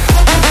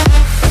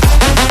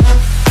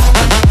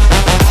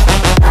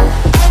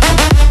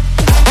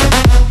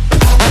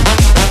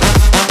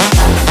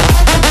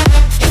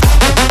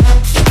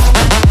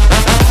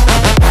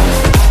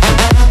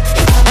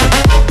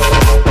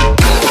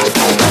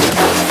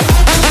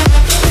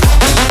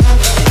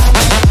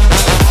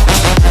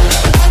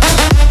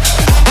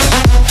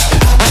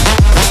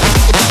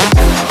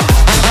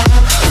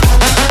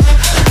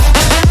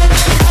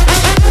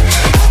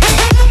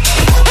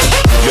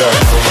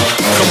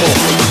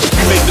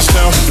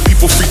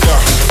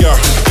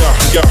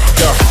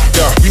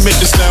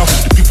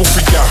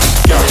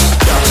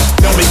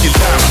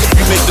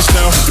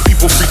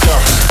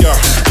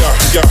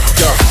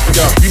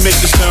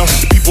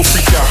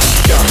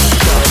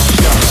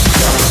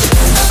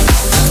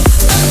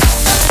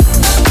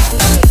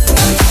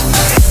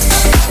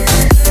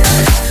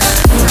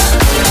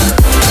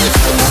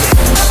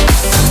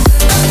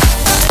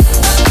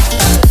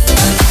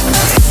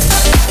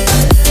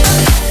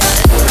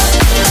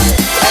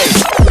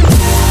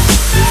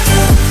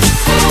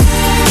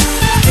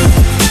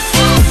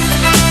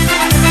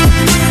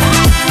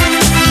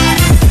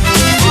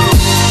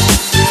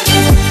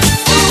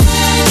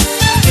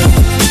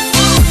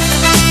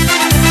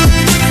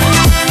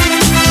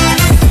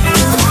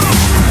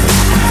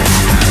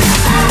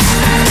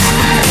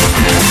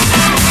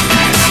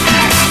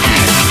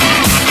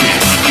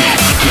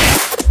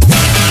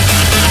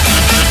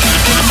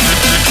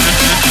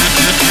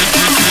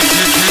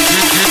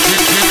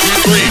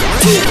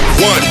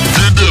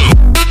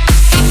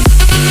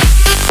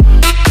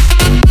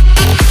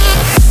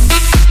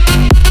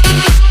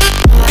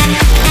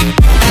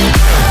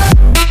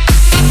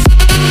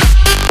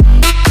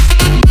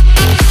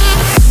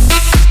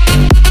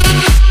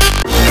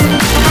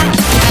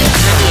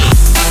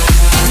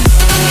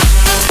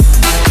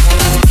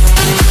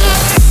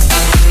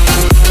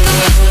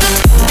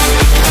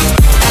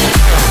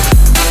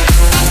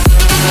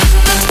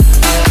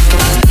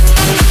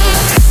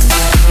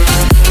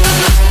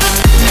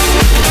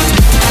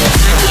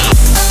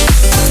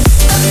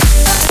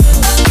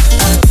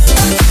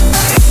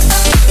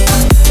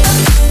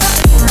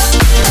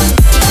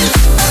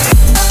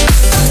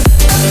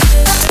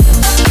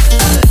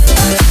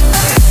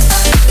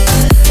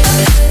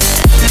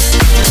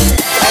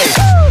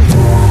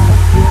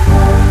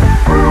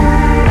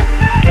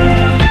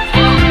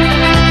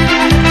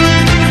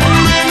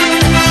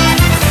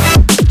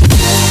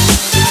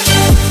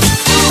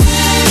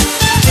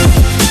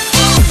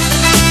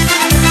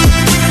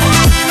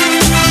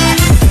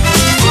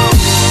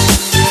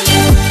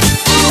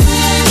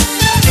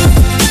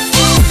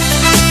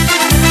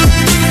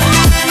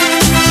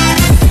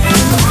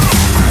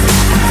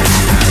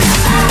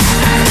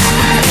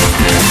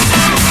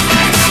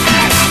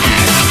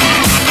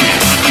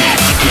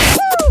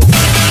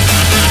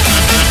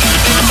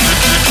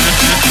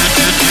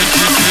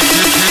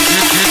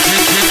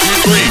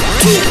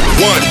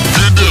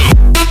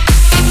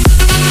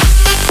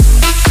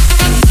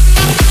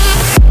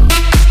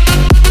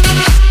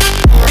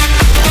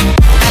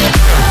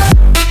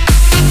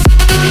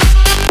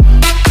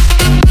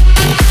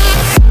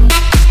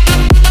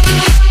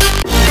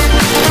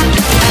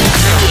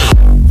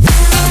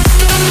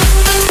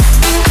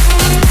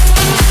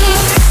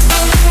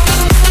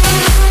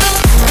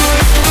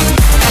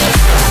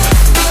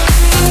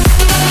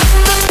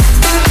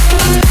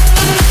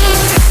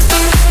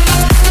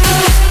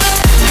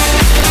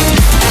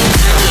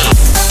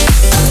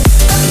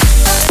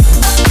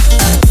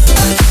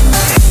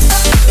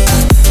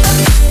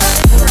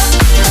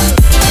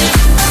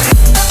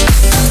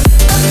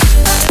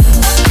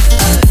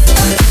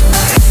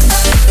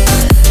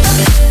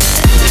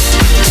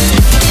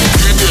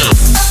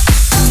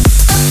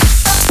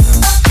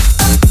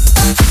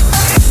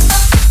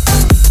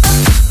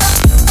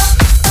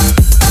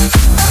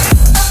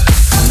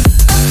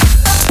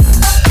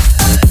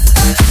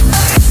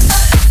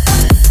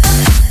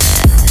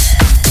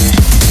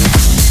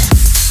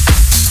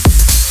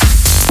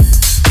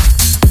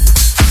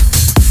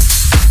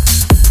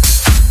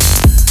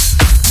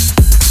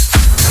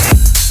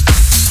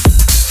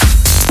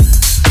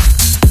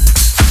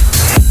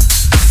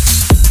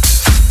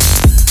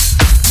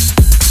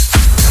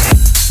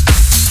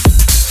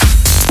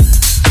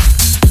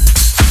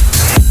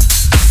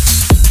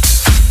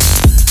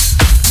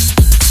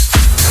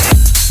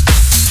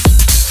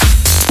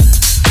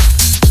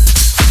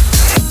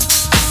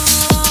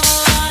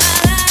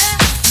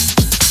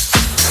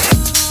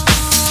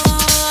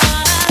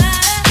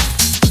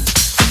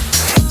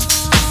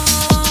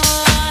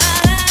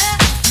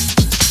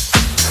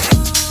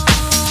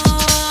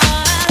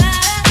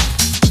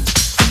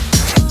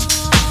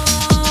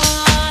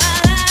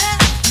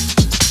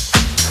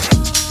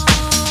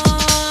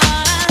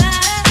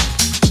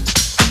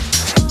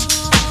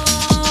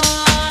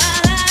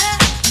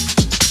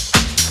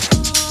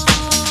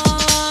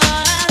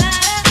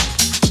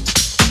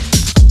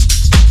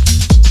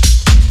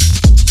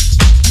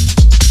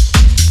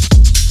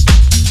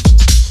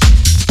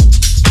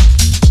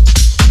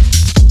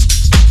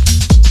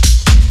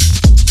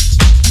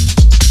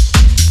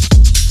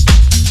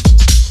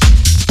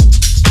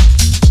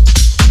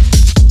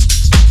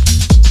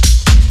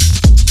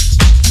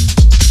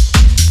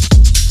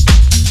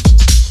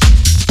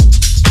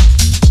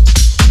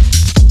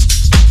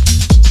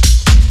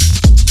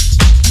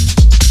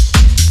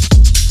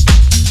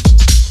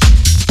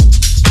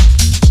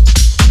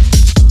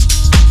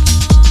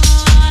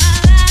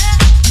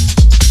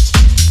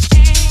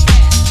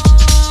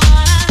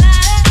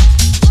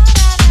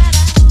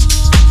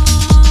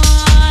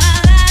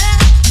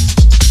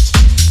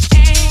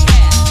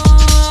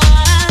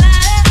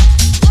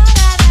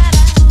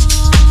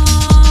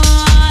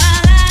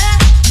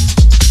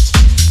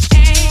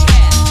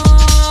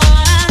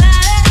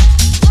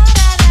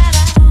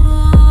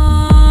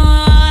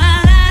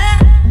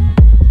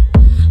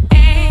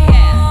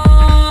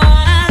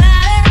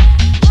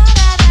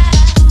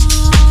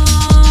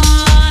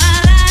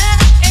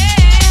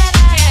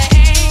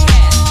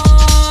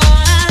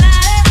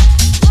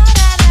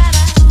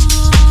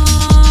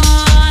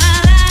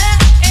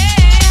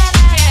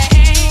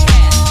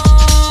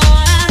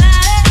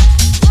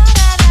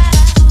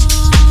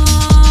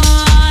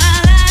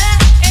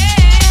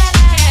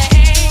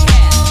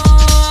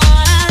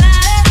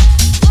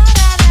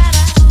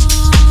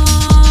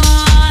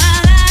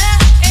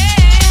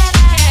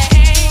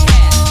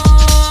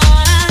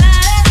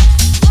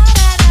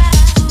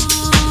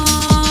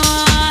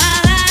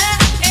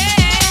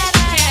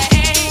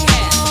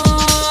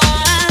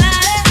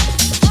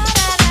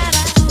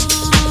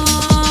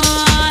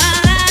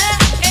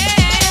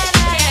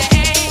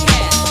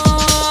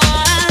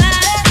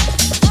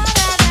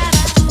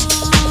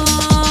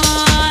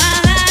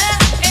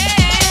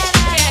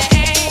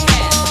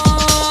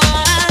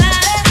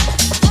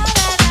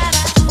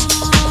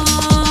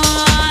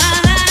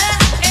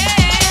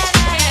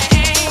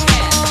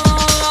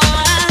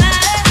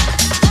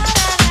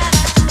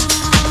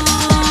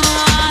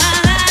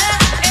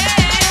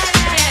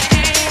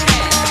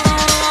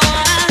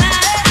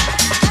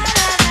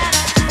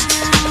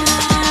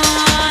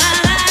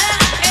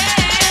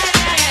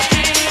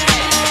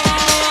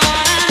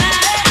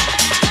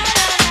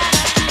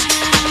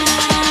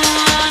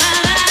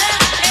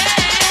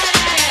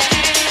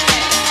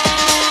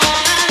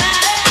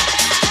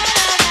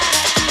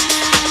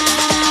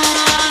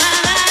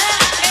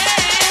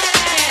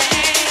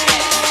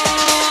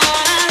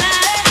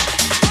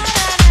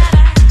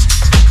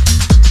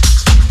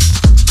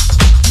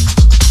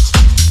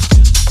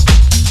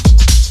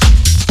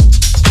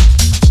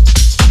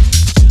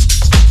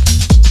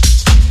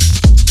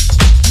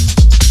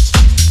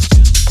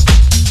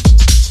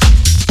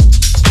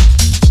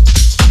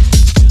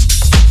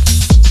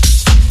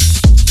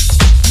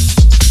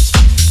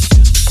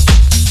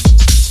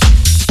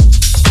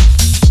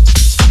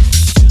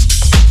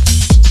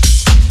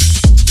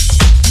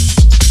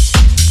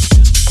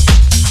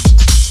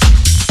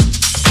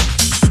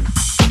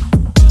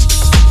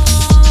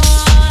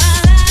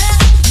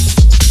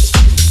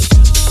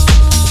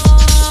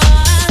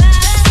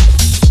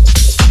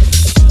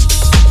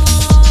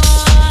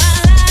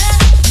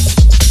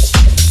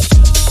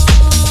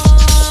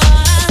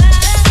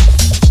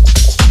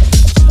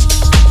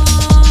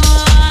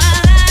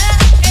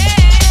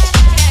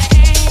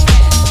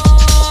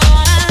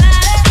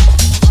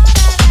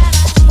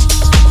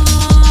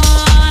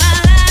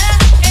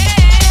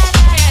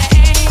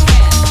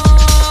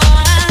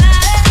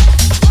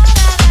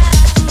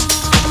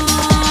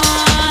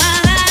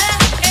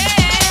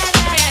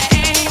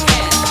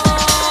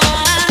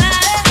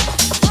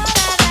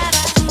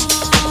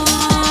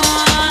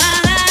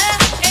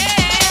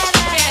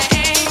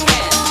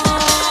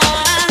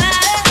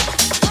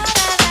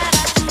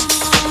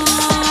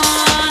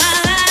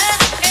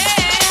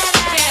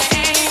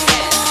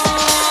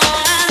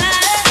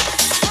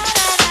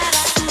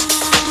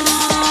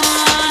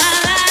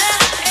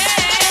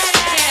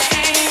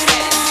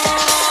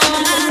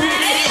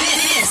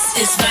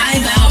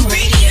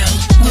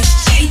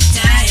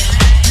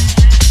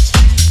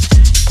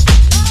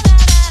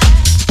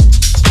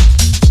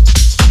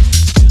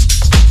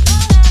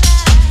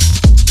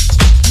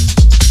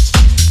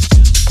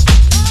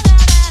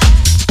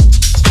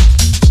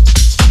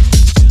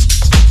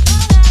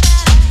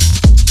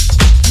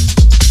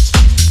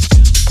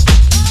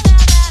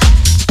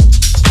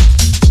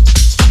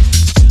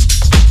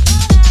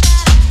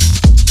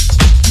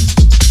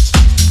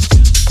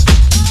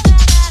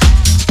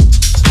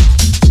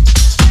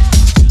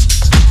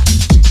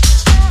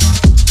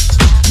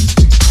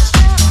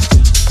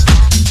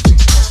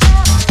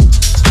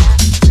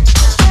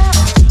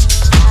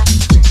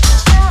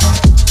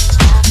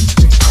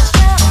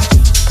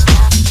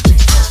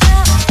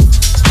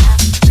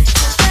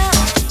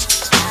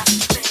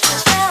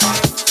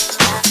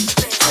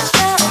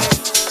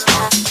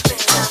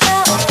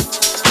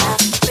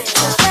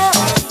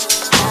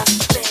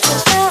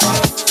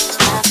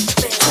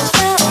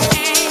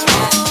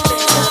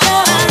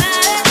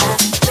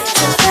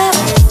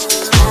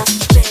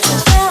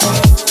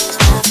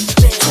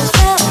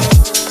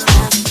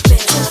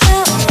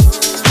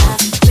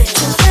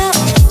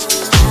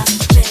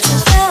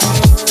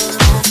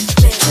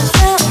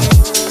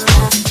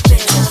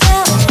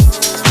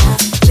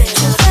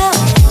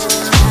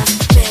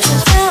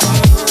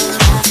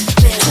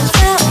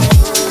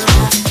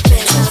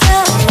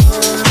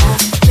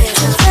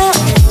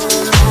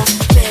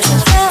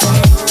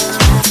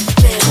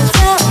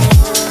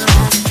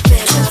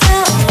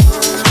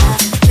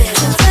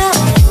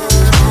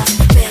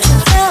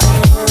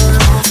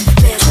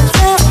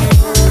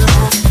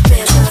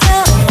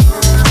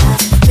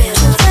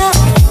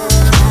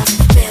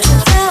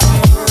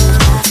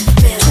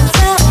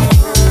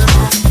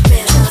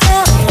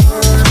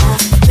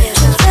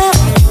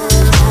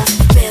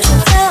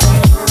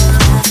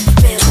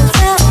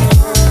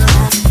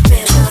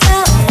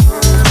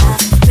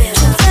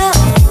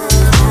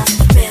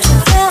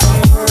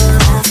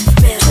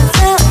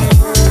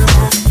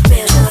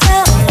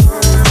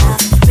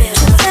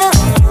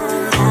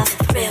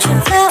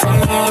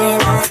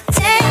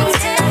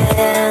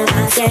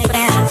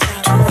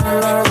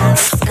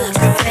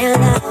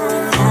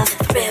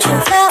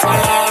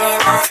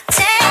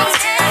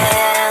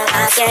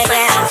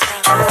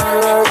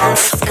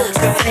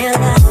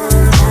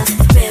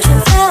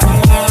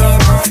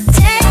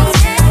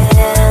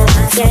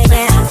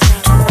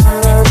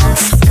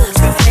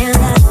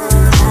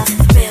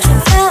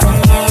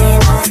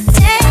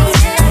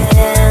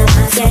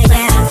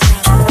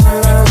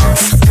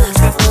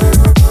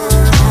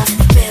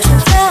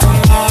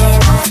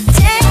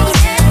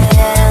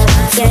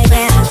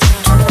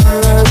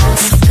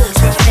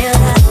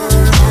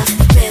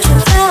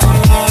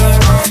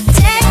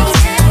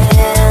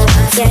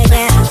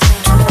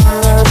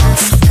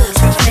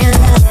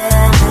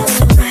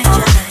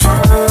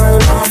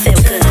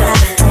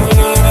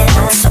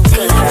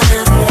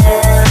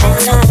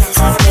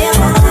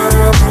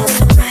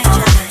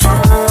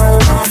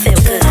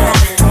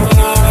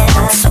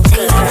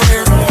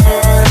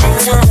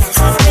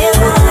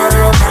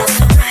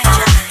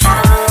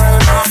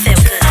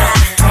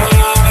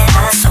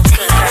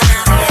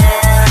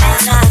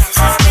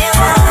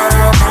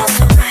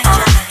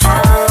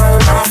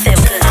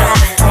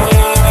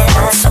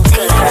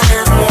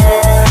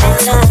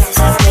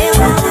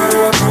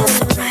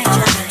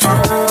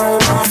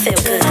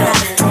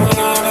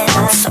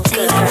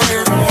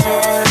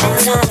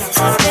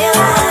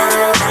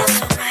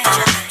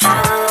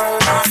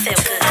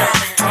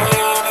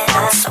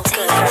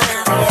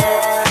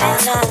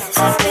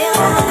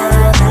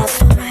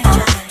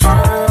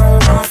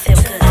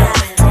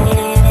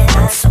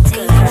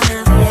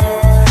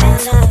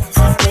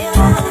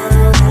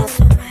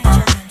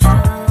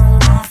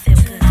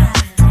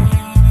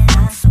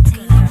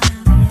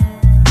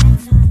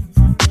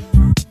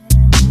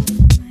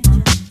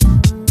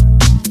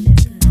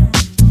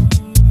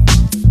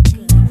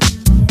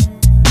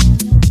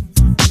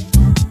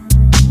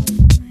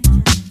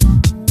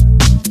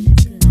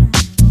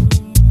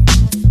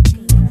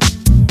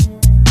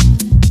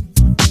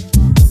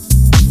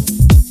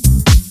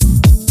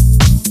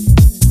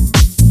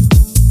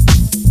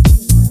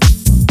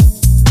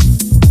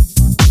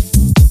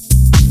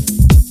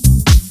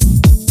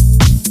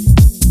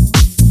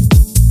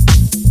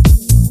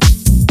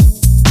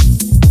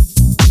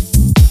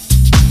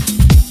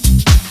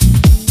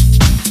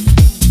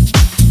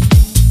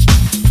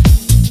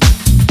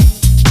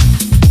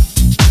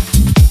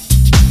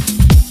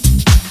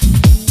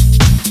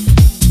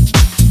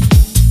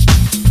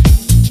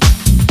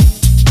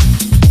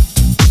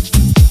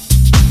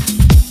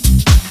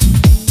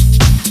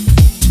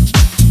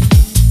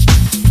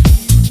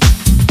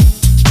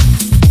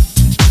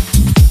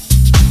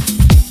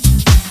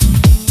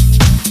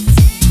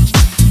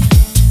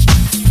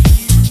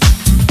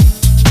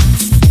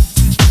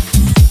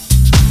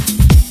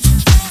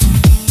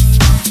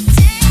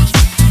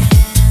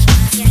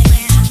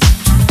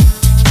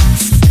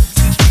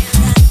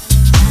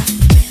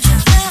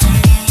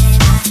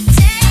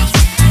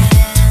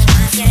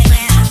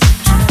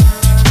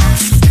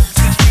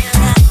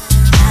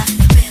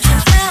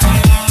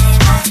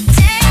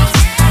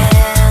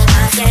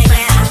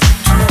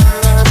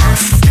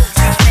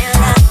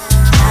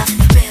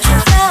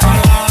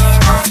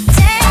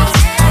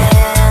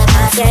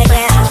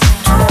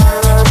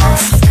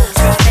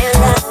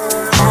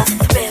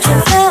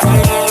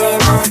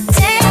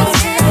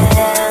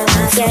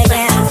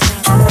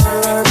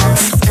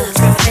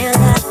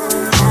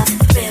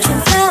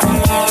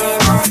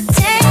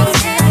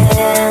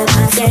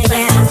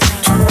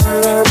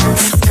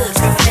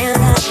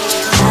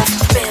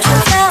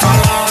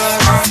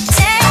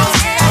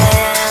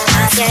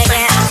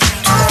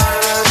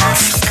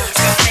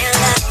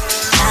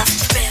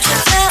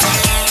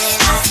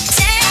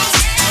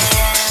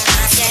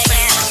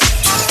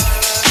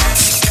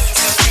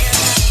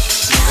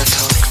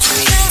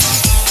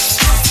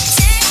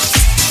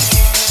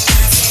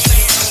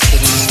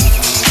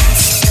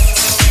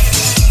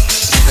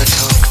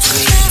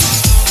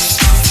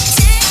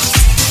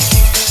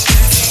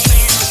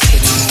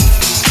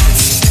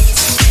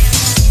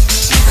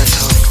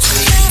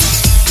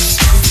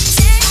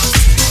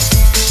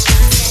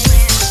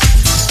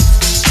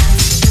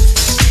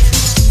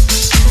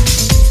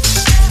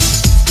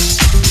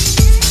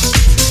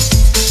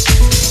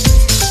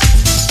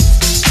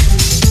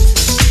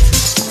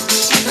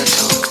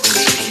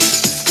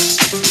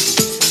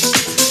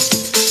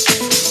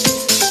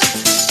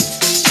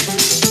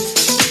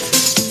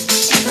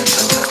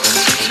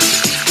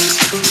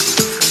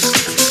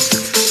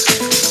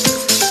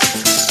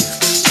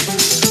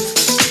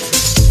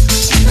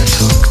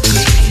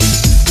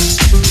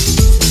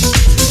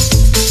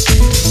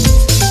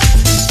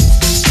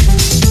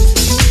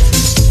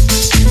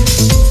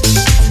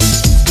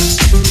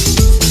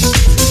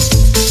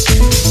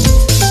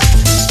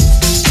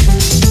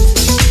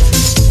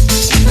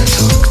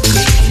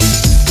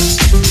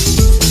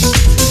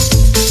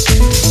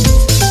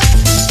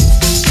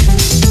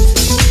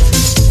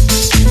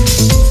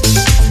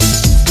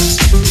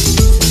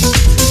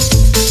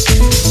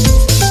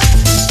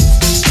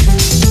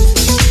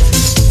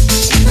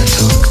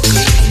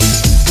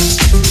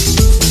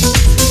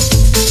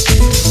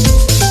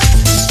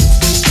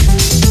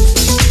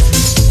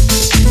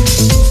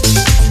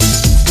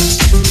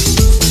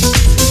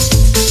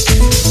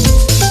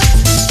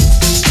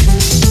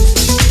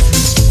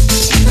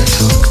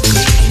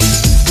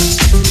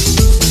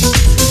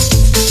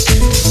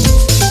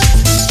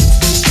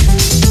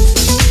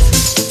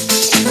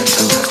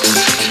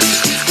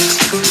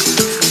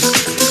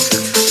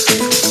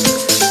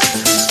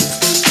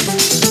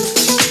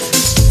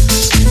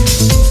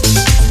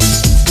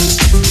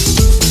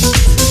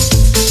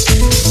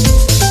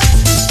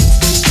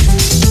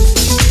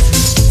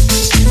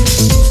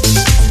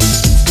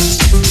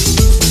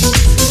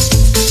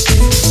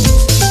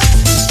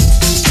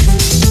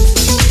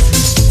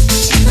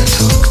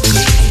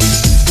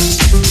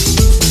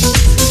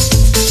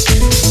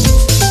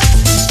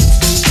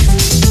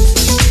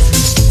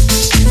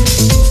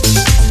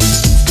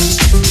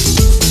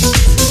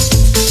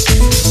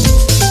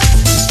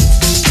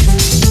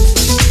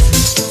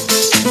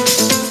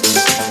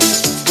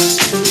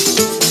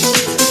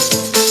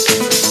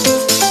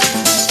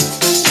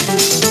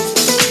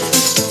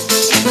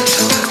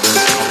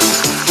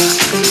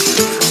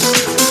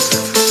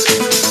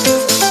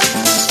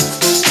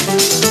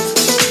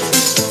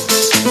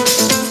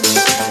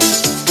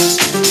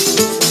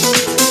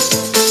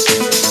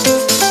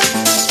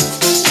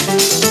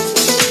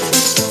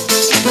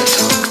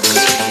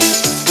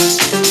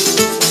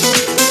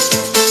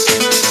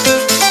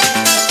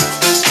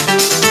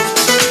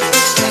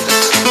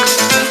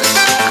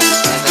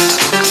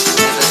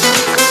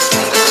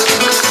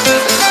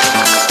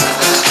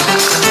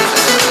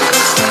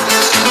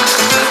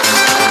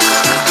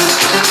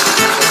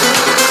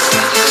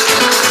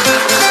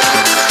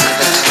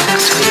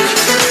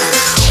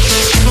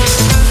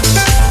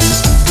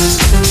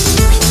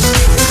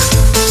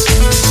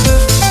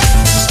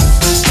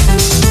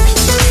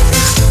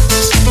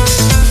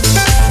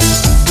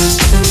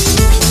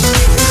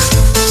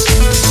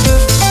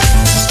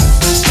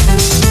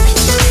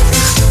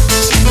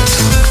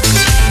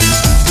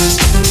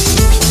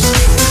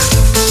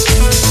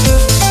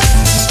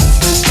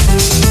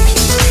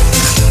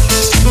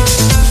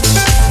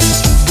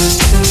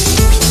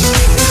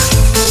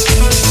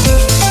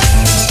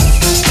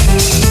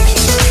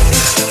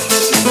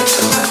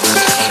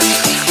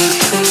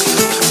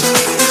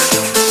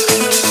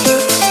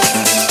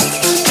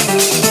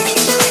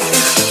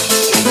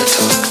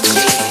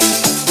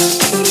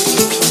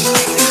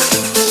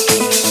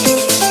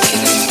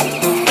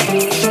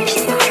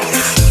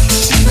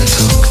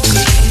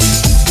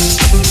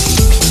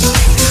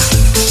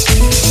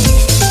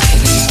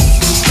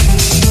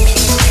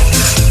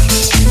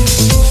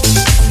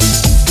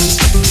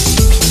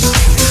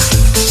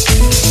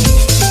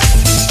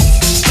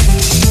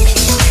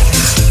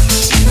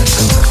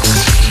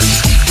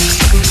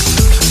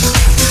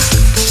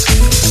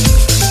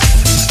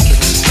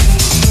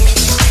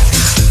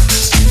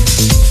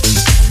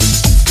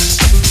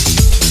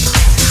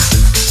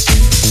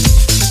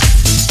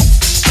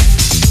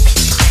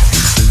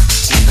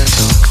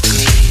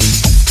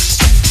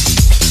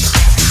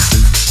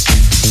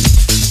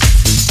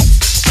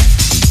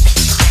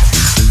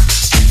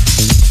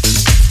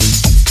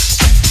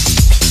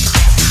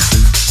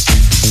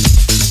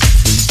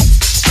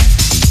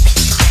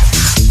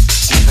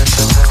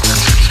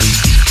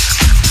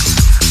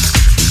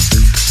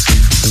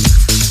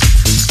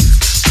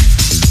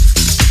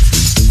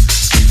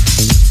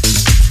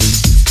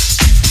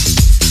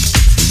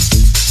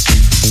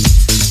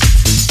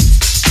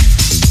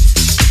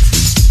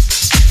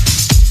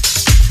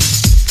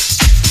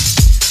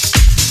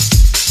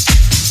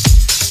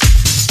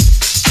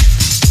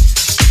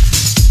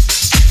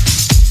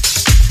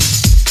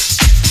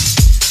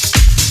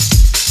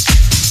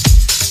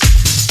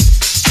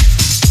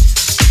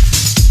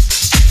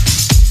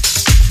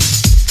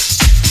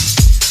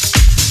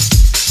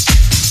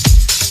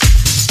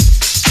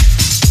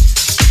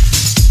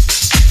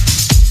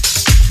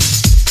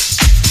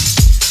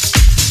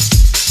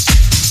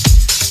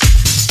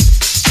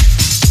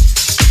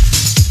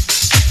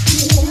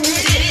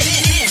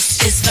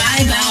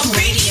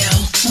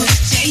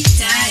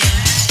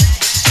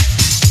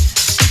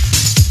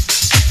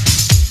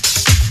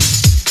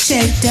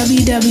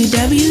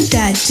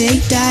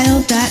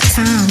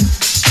 www.jakedial.com.